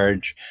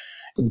charge,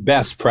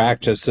 best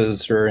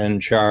practices are in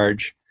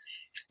charge.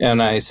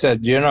 And I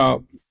said,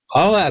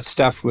 all that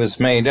stuff was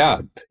made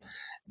up.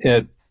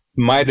 It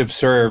might have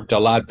served a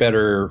lot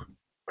better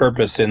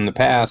purpose in the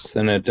past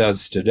than it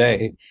does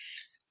today.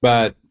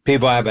 But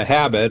people have a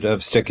habit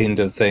of sticking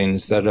to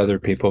things that other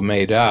people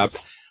made up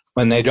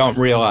when they don't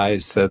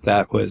realize that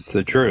that was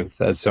the truth,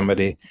 that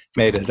somebody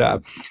made it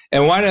up.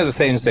 And one of the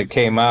things that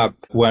came up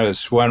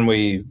was when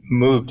we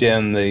moved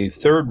in the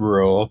third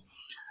rule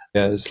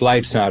is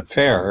life's not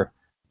fair.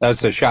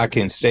 That's a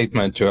shocking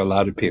statement to a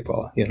lot of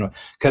people,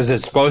 because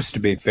it's supposed to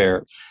be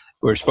fair.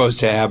 We're supposed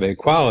to have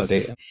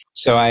equality.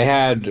 So I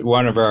had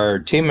one of our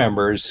team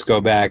members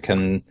go back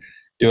and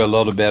do a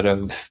little bit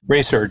of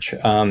research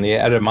on the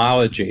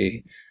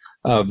etymology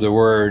of the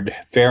word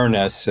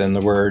fairness and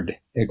the word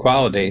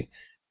equality.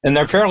 And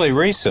they're fairly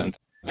recent.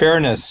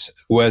 Fairness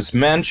was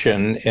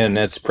mentioned in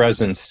its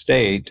present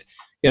state.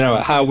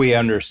 How we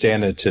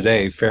understand it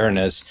today,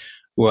 fairness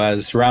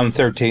was around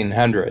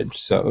 1300,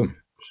 so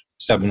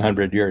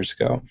 700 years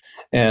ago.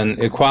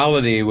 And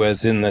equality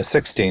was in the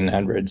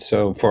 1600s,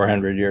 so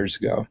 400 years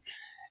ago.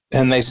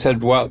 And they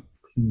said, well,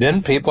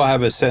 didn't people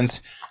have a sense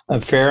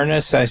of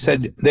fairness? I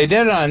said, they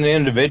did on an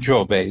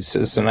individual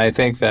basis. And I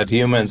think that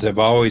humans have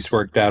always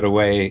worked out a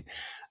way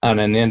on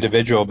an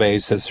individual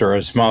basis or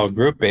a small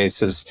group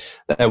basis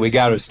that we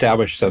got to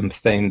establish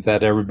something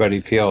that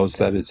everybody feels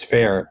that it's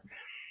fair.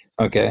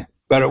 Okay.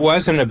 But it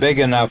wasn't a big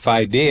enough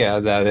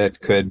idea that it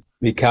could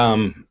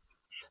become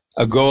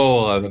a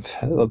goal of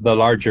the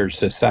larger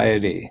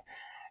society.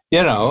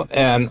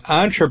 And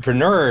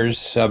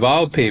entrepreneurs of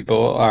all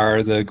people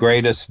are the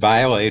greatest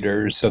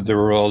violators of the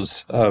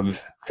rules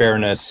of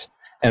fairness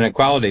and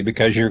equality,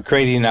 because you're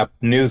creating up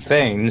new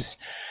things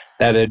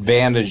that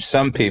advantage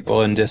some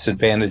people and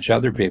disadvantage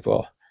other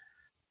people.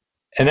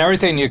 And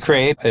everything you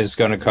create is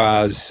going to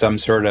cause some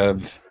sort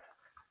of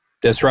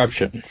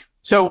disruption.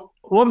 So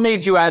what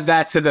made you add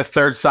that to the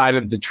third side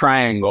of the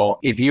triangle?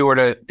 If you were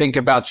to think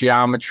about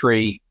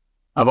geometry,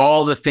 of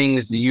all the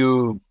things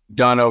you've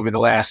done over the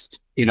last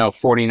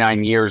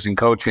 49 years in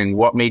coaching,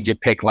 what made you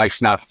pick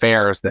life's not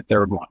fair as the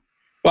third one?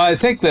 Well, I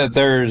think that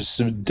there's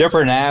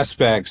different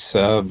aspects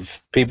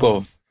of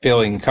people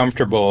feeling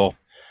comfortable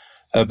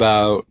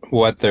about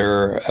what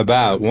they're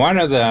about. One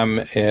of them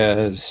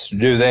is,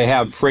 do they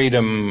have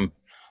freedom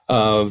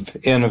of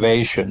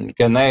innovation?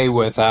 Can they,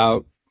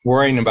 without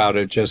worrying about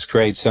it, just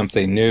create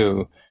something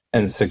new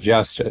and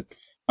suggest it?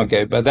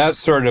 Okay, but that's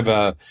sort of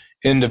a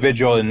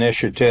individual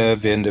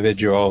initiative,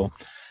 individual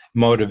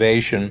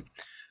motivation.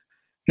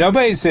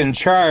 Nobody's in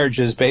charge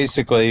is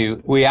basically,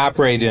 we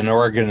operate in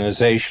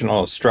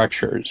organizational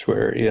structures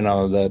where,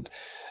 that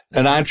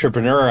an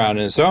entrepreneur on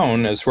his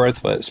own is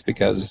worthless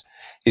because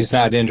he's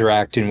not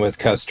interacting with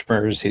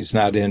customers. He's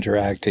not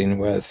interacting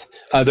with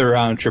other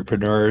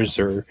entrepreneurs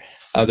or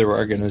other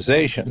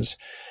organizations.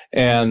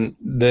 And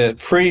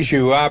that frees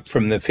you up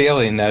from the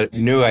feeling that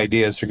new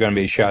ideas are going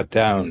to be shut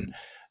down.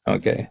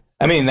 Okay.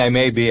 I mean, they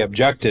may be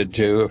objected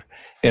to,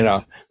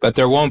 but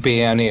there won't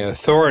be any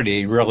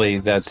authority really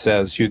that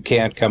says you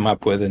can't come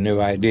up with a new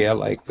idea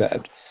like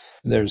that.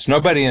 There's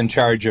nobody in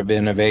charge of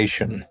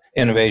innovation.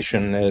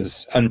 Innovation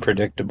is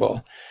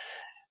unpredictable.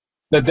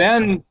 But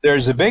then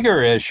there's a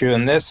bigger issue,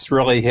 and this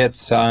really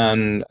hits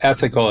on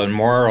ethical and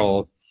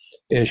moral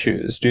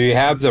issues. Do you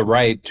have the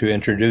right to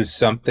introduce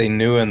something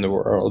new in the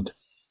world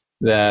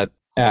that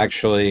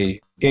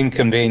actually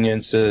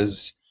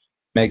inconveniences,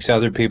 makes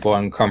other people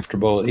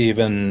uncomfortable,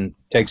 even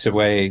takes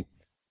away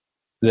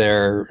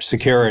their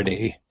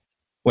security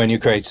when you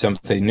create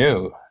something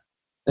new?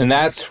 And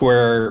that's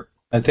where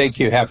I think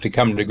you have to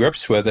come to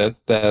grips with it,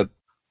 that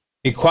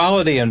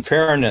equality and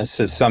fairness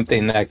is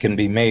something that can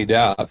be made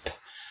up.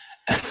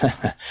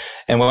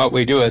 And what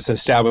we do is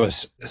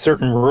establish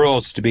certain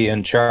rules to be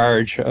in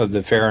charge of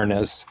the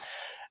fairness.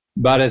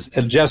 But it's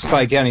just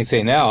like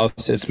anything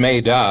else, it's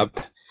made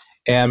up.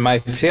 And my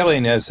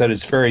feeling is that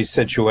it's very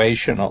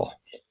situational.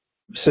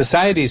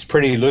 Society's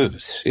pretty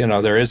loose.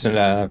 There isn't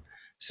a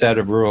set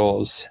of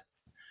rules.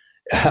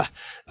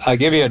 I'll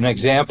give you an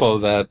example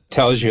that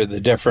tells you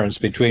the difference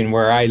between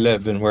where I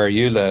live and where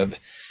you live.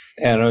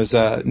 And it was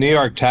a New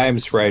York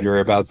Times writer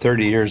about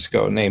 30 years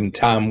ago named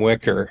Tom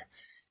Wicker.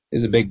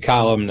 He's a big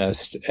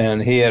columnist,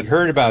 and he had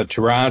heard about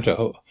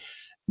Toronto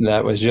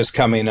that was just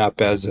coming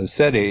up as a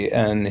city.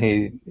 And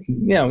he,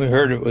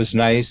 heard it was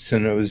nice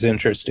and it was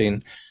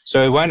interesting.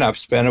 So he went up,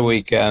 spent a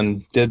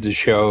weekend, did the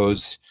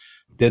shows,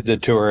 did the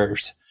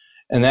tours.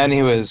 And then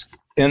he was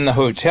in the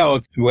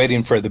hotel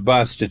waiting for the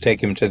bus to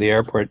take him to the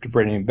airport to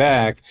bring him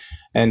back.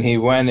 And he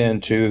went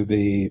into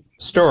the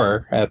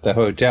store at the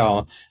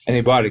hotel and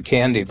he bought a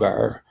candy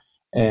bar.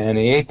 And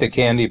he ate the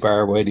candy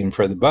bar waiting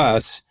for the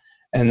bus.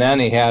 And then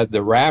he had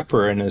the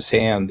wrapper in his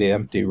hand, the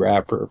empty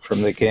wrapper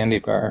from the candy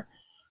bar.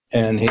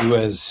 And he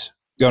was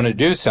going to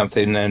do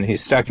something, and he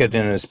stuck it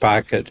in his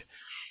pocket.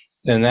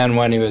 And then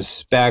when he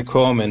was back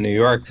home in New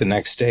York the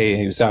next day,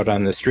 he was out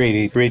on the street,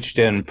 he reached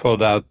in,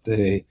 pulled out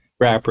the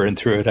wrapper and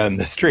threw it on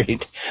the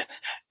street.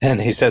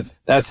 And he said,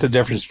 that's the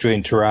difference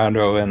between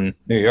Toronto and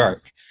New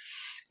York.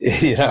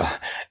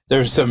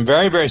 There's some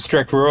very, very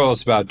strict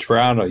rules about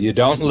Toronto. You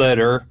don't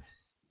litter.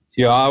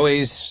 You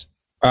always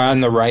are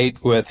on the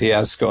right with the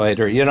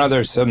escalator.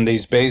 There's some of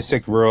these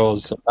basic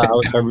rules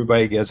how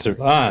everybody gets it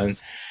on.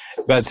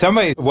 But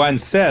somebody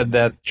once said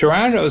that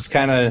Toronto's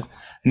kind of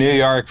New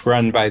York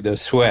run by the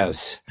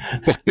Swiss.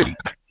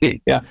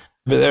 Yeah.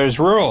 But there's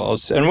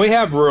rules, and we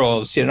have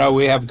rules.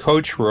 We have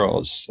coach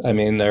rules. I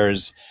mean,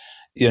 there's,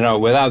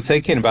 without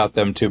thinking about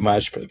them too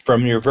much,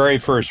 from your very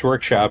first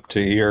workshop to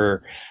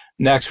your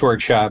next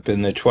workshop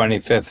in the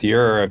 25th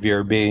year of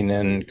your being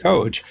in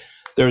coach,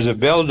 there's a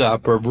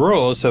buildup of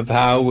rules of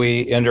how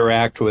we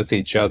interact with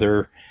each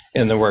other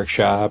in the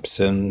workshops.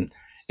 And,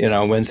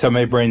 when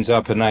somebody brings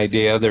up an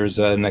idea, there's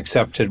an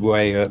accepted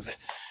way of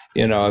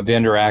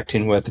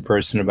interacting with the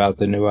person about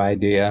the new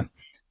idea.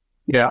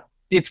 Yeah.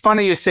 It's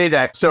funny you say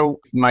that. So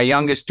my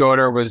youngest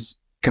daughter was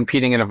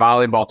competing in a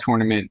volleyball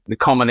tournament, the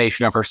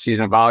culmination of her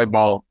season of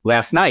volleyball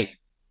last night.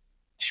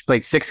 She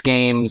played 6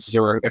 games.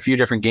 There were a few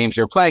different games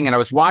they were playing, and I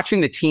was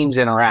watching the teams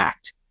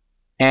interact.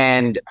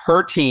 And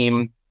her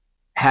team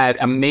had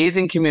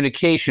amazing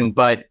communication,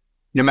 but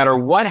no matter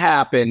what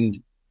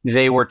happened,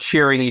 they were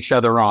cheering each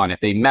other on. If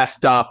they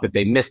messed up, if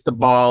they missed the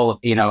ball,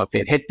 if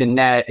it hit the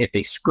net, if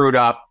they screwed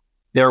up,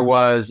 there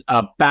was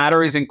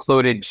batteries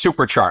included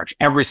supercharge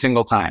every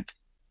single time.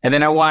 And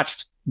then I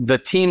watched the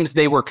teams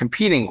they were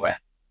competing with.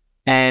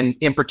 And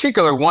in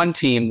particular, one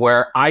team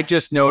where I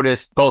just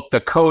noticed both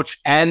the coach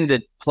and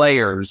the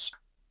players,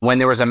 when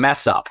there was a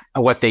mess up,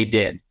 what they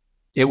did.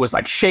 It was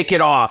like, shake it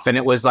off. And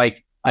it was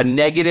like a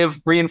negative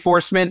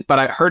reinforcement,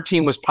 but her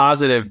team was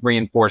positive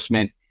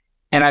reinforcement.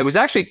 And I was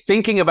actually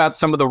thinking about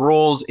some of the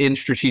rules in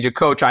Strategic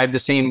Coach. I have the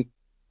same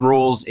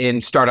rules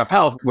in Startup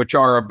Health, which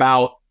are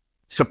about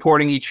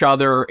supporting each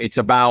other. It's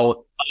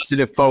about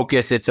positive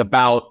focus. It's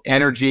about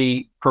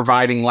energy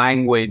providing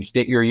language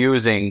that you're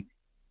using.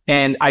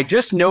 And I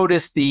just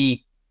noticed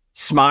the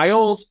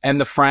smiles and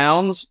the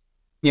frowns,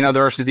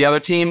 versus the other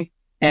team.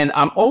 And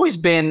I've always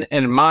been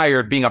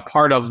admired being a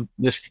part of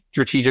the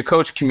Strategic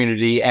Coach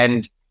community.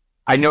 And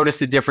I noticed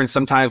the difference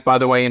sometimes, by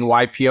the way, in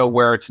YPO,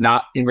 where it's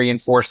not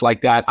reinforced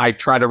like that. I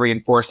try to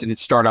reinforce it in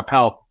Startup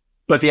Health.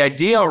 But the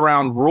idea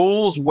around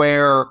rules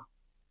where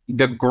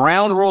the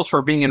ground rules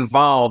for being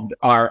involved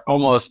are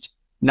almost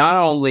not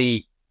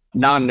only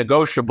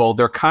non-negotiable,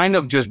 they're kind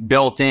of just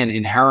built in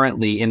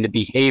inherently in the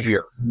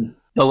behavior. Mm-hmm.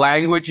 The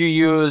language you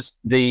use,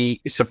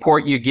 the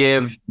support you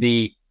give,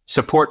 the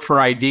support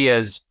for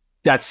ideas,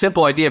 that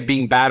simple idea of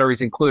being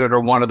batteries included are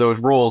one of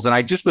those rules. And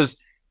I just was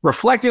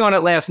reflecting on it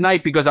last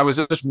night because I was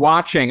just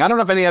watching. I don't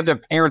know if any other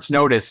parents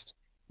noticed.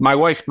 My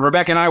wife,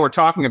 Rebecca, and I were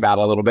talking about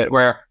it a little bit,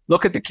 where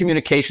look at the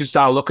communication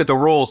style, look at the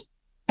rules.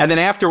 And then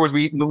afterwards,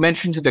 we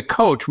mentioned to the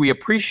coach, we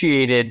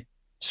appreciated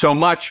so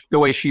much the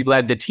way she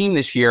led the team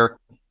this year.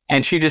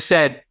 And she just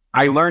said,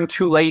 I learned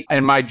too late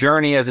in my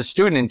journey as a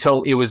student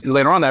until it was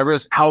later on that I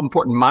realized how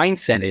important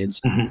mindset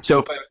is. Mm-hmm. So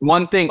if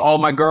one thing all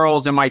my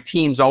girls and my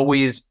teams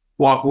always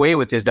walk away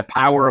with is the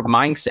power of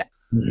mindset.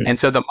 Mm-hmm. And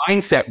so the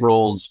mindset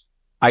rules,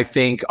 I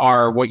think,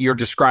 are what you're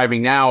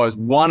describing now as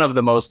one of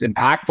the most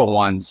impactful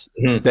ones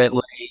that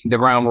lay the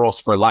ground rules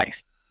for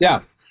life.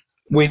 Yeah,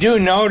 we do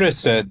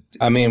notice it.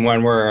 I mean,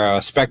 when we're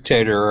a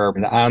spectator or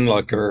an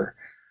onlooker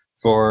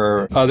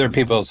for other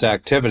people's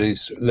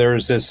activities,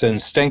 there's this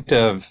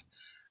instinctive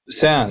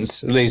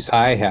sense, at least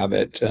I have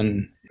it,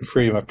 and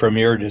from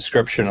your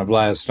description of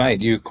last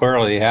night, you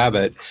clearly have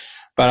it.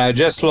 But I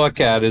just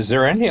look at, is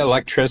there any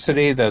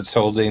electricity that's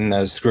holding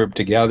this group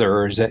together,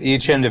 or is it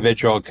each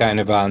individual kind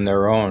of on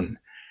their own?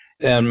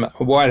 And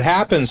what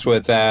happens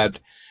with that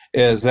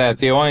is that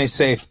the only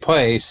safe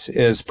place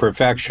is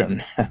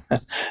perfection.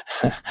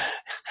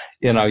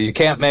 You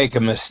can't make a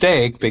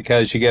mistake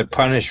because you get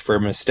punished for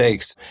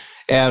mistakes.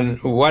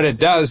 And what it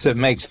does, it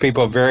makes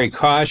people very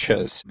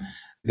cautious.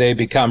 They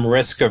become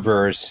risk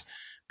averse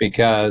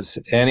because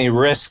any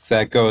risk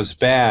that goes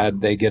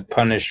bad, they get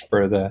punished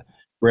for the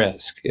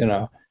risk,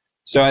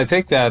 So I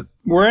think that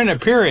we're in a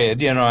period,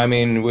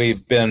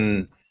 we've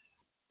been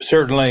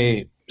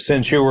certainly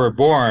since you were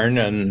born,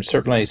 and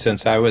certainly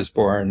since I was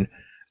born,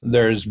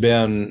 there's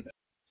been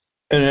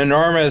an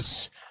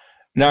enormous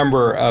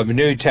number of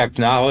new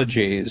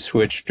technologies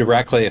which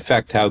directly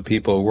affect how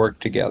people work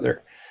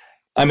together.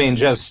 I mean,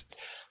 just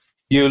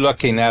you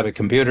looking at a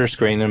computer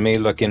screen and me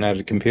looking at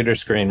a computer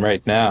screen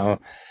right now,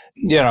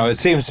 it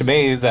seems to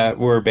me that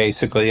we're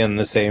basically in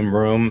the same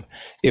room,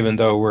 even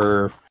though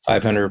we're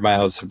 500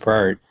 miles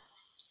apart.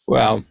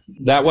 Well,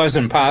 that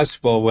wasn't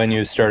possible when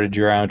you started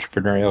your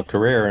entrepreneurial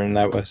career, and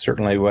that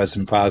certainly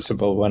wasn't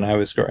possible when I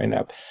was growing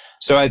up.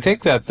 So I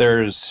think that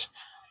there's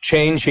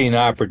changing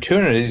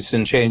opportunities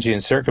and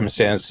changing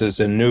circumstances,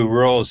 and new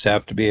rules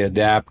have to be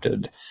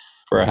adapted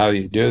for how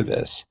you do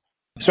this.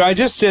 So I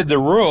just did the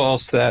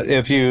rules that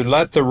if you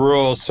let the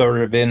rules sort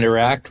of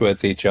interact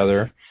with each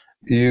other,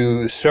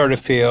 you sort of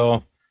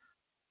feel,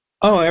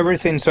 oh,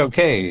 everything's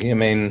okay. I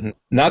mean,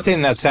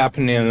 nothing that's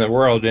happening in the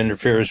world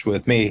interferes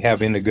with me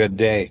having a good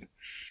day.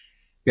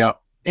 Yeah.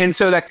 And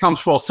so that comes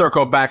full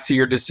circle back to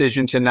your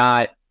decision to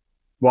not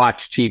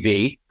watch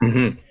TV.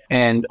 Mm-hmm.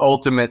 And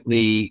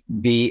ultimately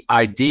the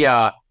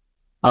idea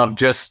of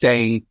just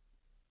staying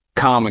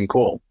calm and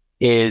cool.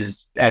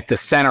 is at the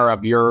center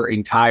of your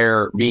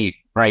entire being,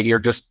 right? You're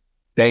just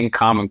staying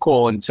calm and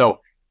cool. And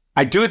so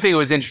I do think it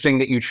was interesting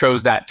that you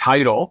chose that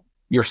title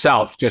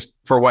yourself just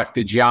for what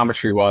the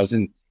geometry was.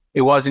 And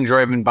it wasn't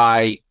driven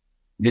by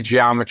the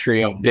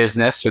geometry of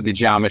business or the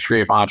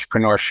geometry of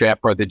entrepreneurship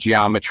or the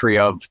geometry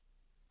of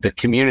the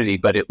community,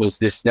 but it was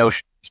this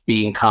notion of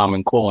being calm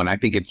and cool. And I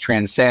think it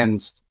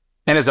transcends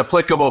and is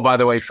applicable, by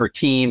the way, for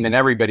team and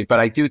everybody.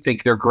 But I do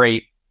think they're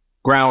great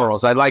ground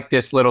rules. I like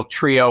this little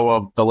trio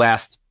of the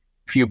last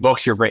few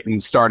books you've written,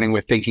 starting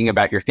with Thinking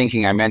About Your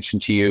Thinking I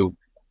mentioned to you.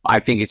 I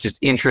think it's just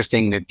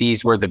interesting that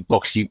these were the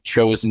books you've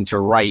chosen to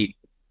write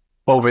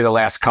over the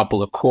last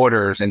couple of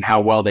quarters and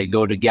how well they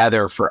go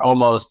together for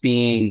almost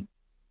being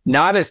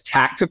not as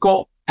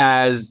tactical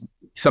as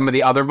some of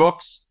the other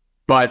books,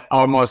 but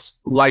almost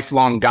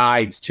lifelong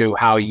guides to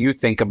how you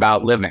think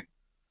about living.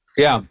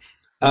 Yeah.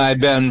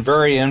 I've been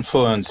very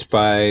influenced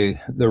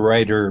by the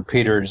writer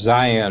Peter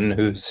Zeihan,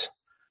 who's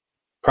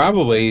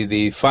probably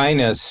the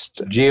finest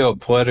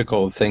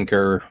geopolitical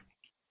thinker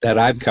that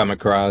I've come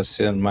across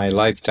in my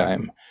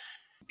lifetime.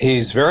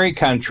 He's very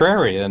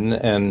contrarian,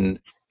 and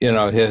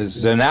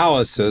his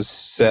analysis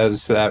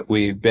says that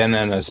we've been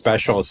in a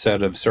special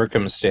set of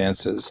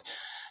circumstances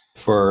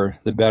for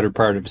the better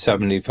part of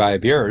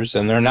 75 years,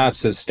 and they're not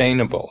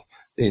sustainable,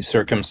 these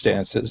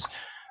circumstances.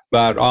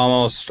 But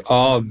almost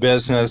all of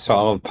business,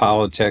 all of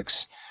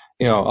politics,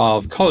 all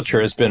of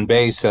culture has been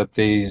based that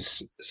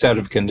these set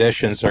of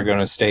conditions are going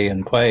to stay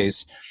in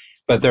place,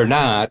 but they're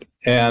not.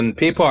 And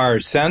people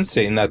are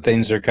sensing that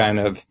things are kind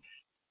of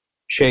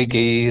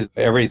shaky,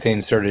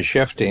 everything's sort of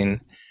shifting,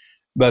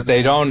 but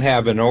they don't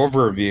have an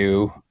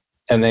overview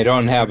and they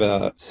don't have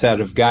a set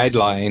of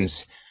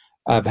guidelines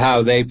of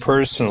how they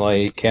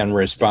personally can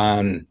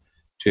respond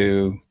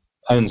to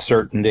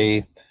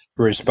uncertainty,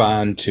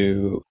 respond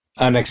to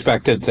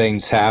unexpected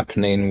things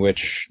happening,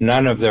 which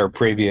none of their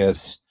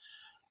previous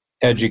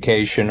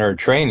education or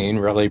training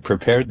really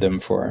prepared them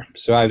for.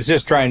 So I was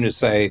just trying to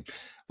say,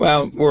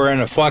 well, we're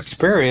in a flux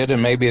period,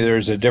 and maybe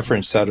there's a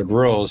different set of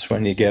rules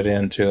when you get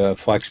into a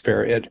flux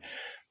period.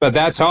 But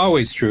that's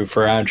always true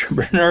for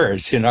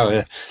entrepreneurs.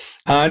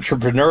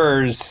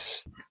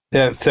 Entrepreneurs,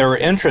 if they're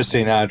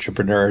interesting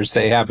entrepreneurs,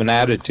 they have an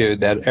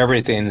attitude that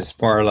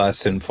everything's more or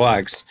less in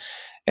flux.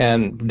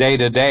 And day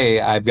to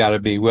day, I've got to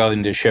be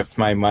willing to shift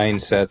my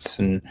mindsets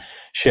and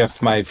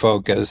shift my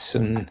focus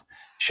and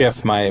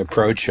shift my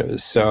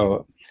approaches.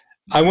 So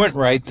I wouldn't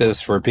write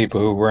this for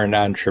people who weren't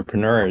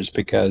entrepreneurs,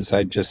 because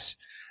I just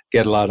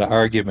get a lot of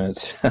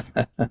arguments.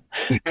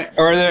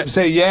 Or they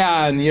say,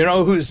 yeah, and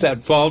who's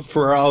at fault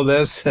for all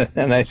this?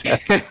 And I say,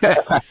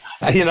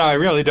 I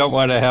really don't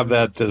want to have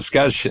that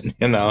discussion,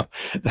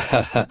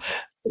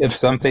 If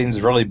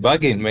something's really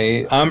bugging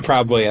me, I'm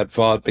probably at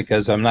fault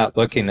because I'm not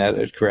looking at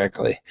it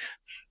correctly.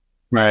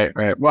 Right.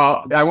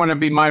 Well, I want to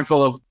be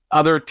mindful of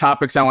other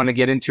topics I want to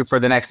get into for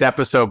the next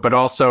episode, but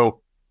also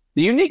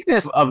the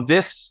uniqueness of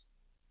this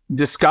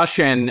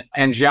discussion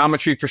and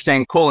geometry for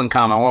staying cool and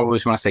calm. I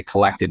always want to say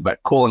collected, but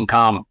cool and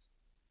calm,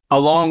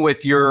 along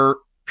with your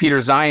Peter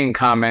Zeihan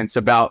comments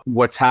about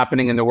what's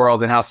happening in the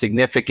world and how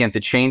significant the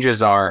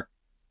changes are,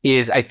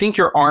 is I think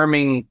you're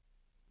arming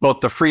both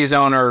the free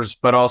zoners,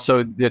 but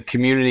also the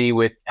community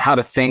with how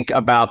to think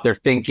about their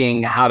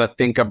thinking, how to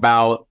think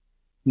about,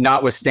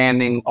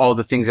 notwithstanding all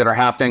the things that are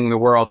happening in the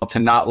world, to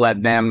not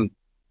let them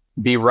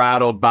be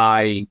rattled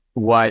by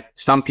what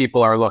some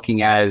people are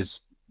looking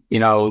as,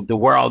 the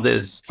world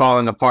is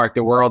falling apart,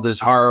 the world is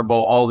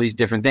horrible, all these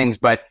different things.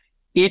 But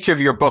each of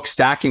your books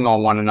stacking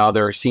on one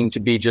another seem to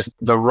be just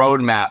the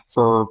roadmap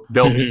for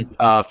building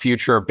a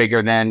future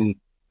bigger than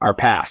our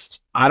past.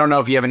 I don't know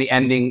if you have any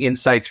ending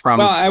insights from...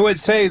 Well, I would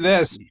say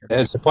this.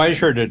 It's a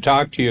pleasure to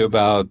talk to you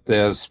about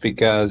this,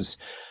 because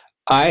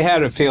I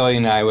had a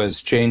feeling I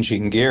was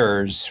changing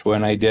gears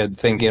when I did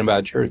Thinking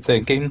About Your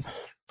Thinking.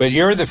 But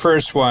you're the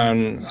first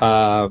one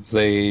of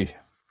the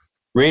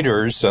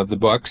readers of the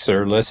books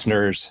or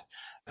listeners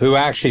who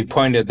actually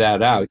pointed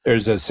that out.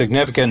 There's a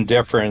significant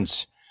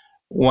difference.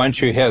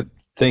 Once you hit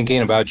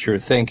Thinking About Your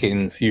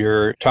Thinking,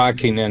 you're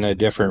talking in a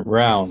different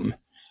realm.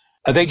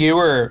 I think you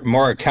were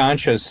more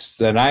conscious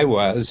than I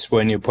was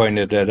when you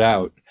pointed it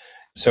out.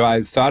 So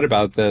I thought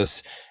about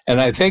this, and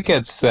I think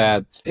it's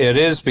that it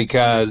is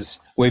because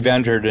we've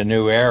entered a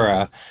new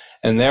era,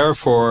 and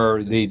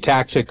therefore the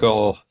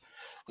tactical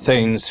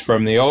things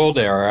from the old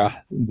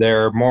era,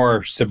 they're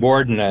more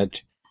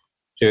subordinate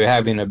to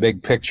having a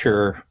big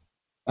picture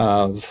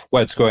of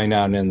what's going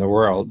on in the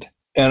world.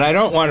 And I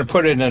don't want to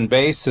put it in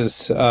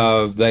basis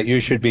of that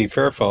you should be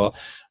fearful.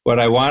 What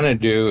I want to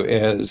do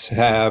is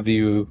have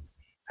you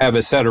have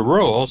a set of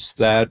rules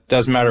that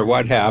doesn't matter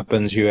what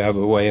happens, you have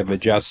a way of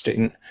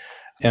adjusting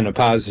in a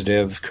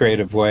positive,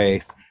 creative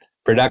way,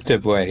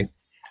 productive way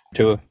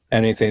to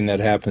anything that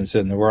happens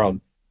in the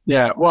world.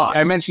 Yeah, well,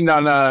 I mentioned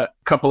on a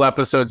couple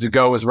episodes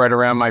ago, it was right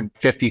around my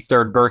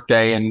 53rd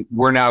birthday, and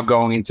we're now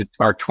going into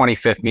our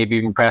 25th, maybe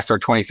even past our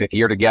 25th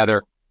year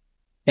together.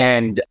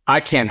 And I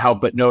can't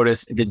help but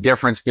notice the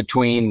difference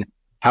between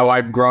how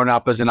I've grown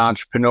up as an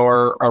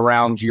entrepreneur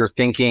around your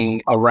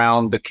thinking,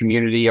 around the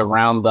community,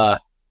 around the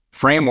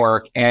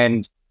framework.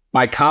 And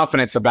my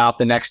confidence about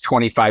the next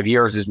 25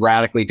 years is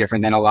radically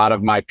different than a lot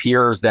of my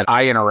peers that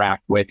I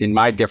interact with in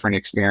my different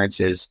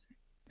experiences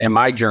and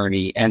my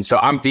journey. And so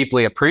I'm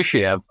deeply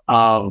appreciative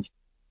of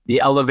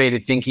the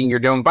elevated thinking you're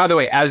doing. By the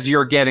way, as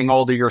you're getting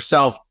older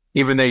yourself,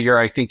 even though you're,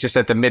 I think, just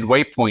at the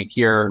midway point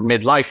here,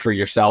 midlife for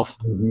yourself,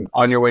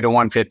 on your way to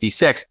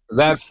 156.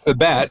 That's the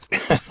bet.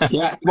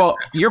 Yeah. Well,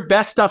 your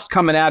best stuff's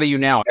coming out of you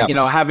now. Yeah. You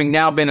know, having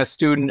now been a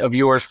student of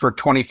yours for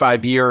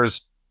 25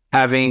 years,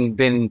 having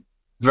been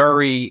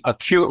very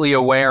acutely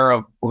aware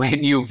of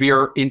when you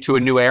veer into a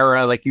new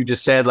era, like you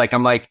just said,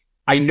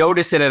 I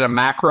notice it at a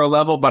macro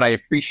level, but I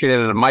appreciate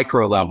it at a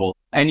micro level.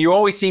 And you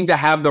always seem to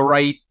have the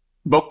right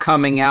book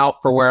coming out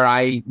for where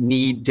I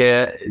need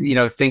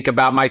to, think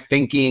about my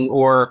thinking,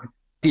 or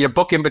your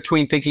book in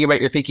between thinking about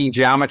your thinking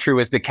geometry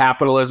was The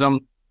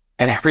Capitalism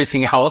and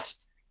Everything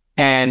Else,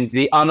 and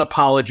the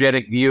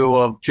unapologetic view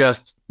of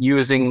just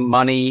using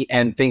money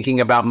and thinking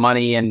about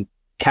money and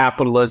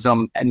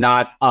capitalism, and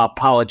not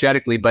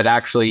apologetically, but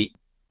actually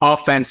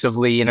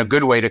offensively in a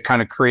good way to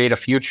kind of create a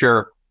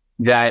future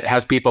that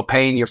has people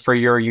paying you for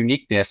your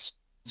uniqueness.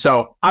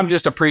 So I'm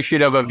just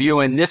appreciative of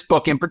you, and this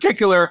book in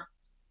particular.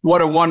 What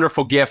a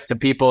wonderful gift to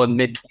people in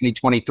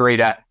mid-2023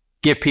 to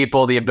give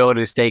people the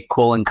ability to stay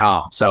cool and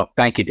calm. So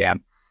thank you,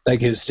 Dan.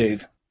 Thank you,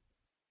 Steve.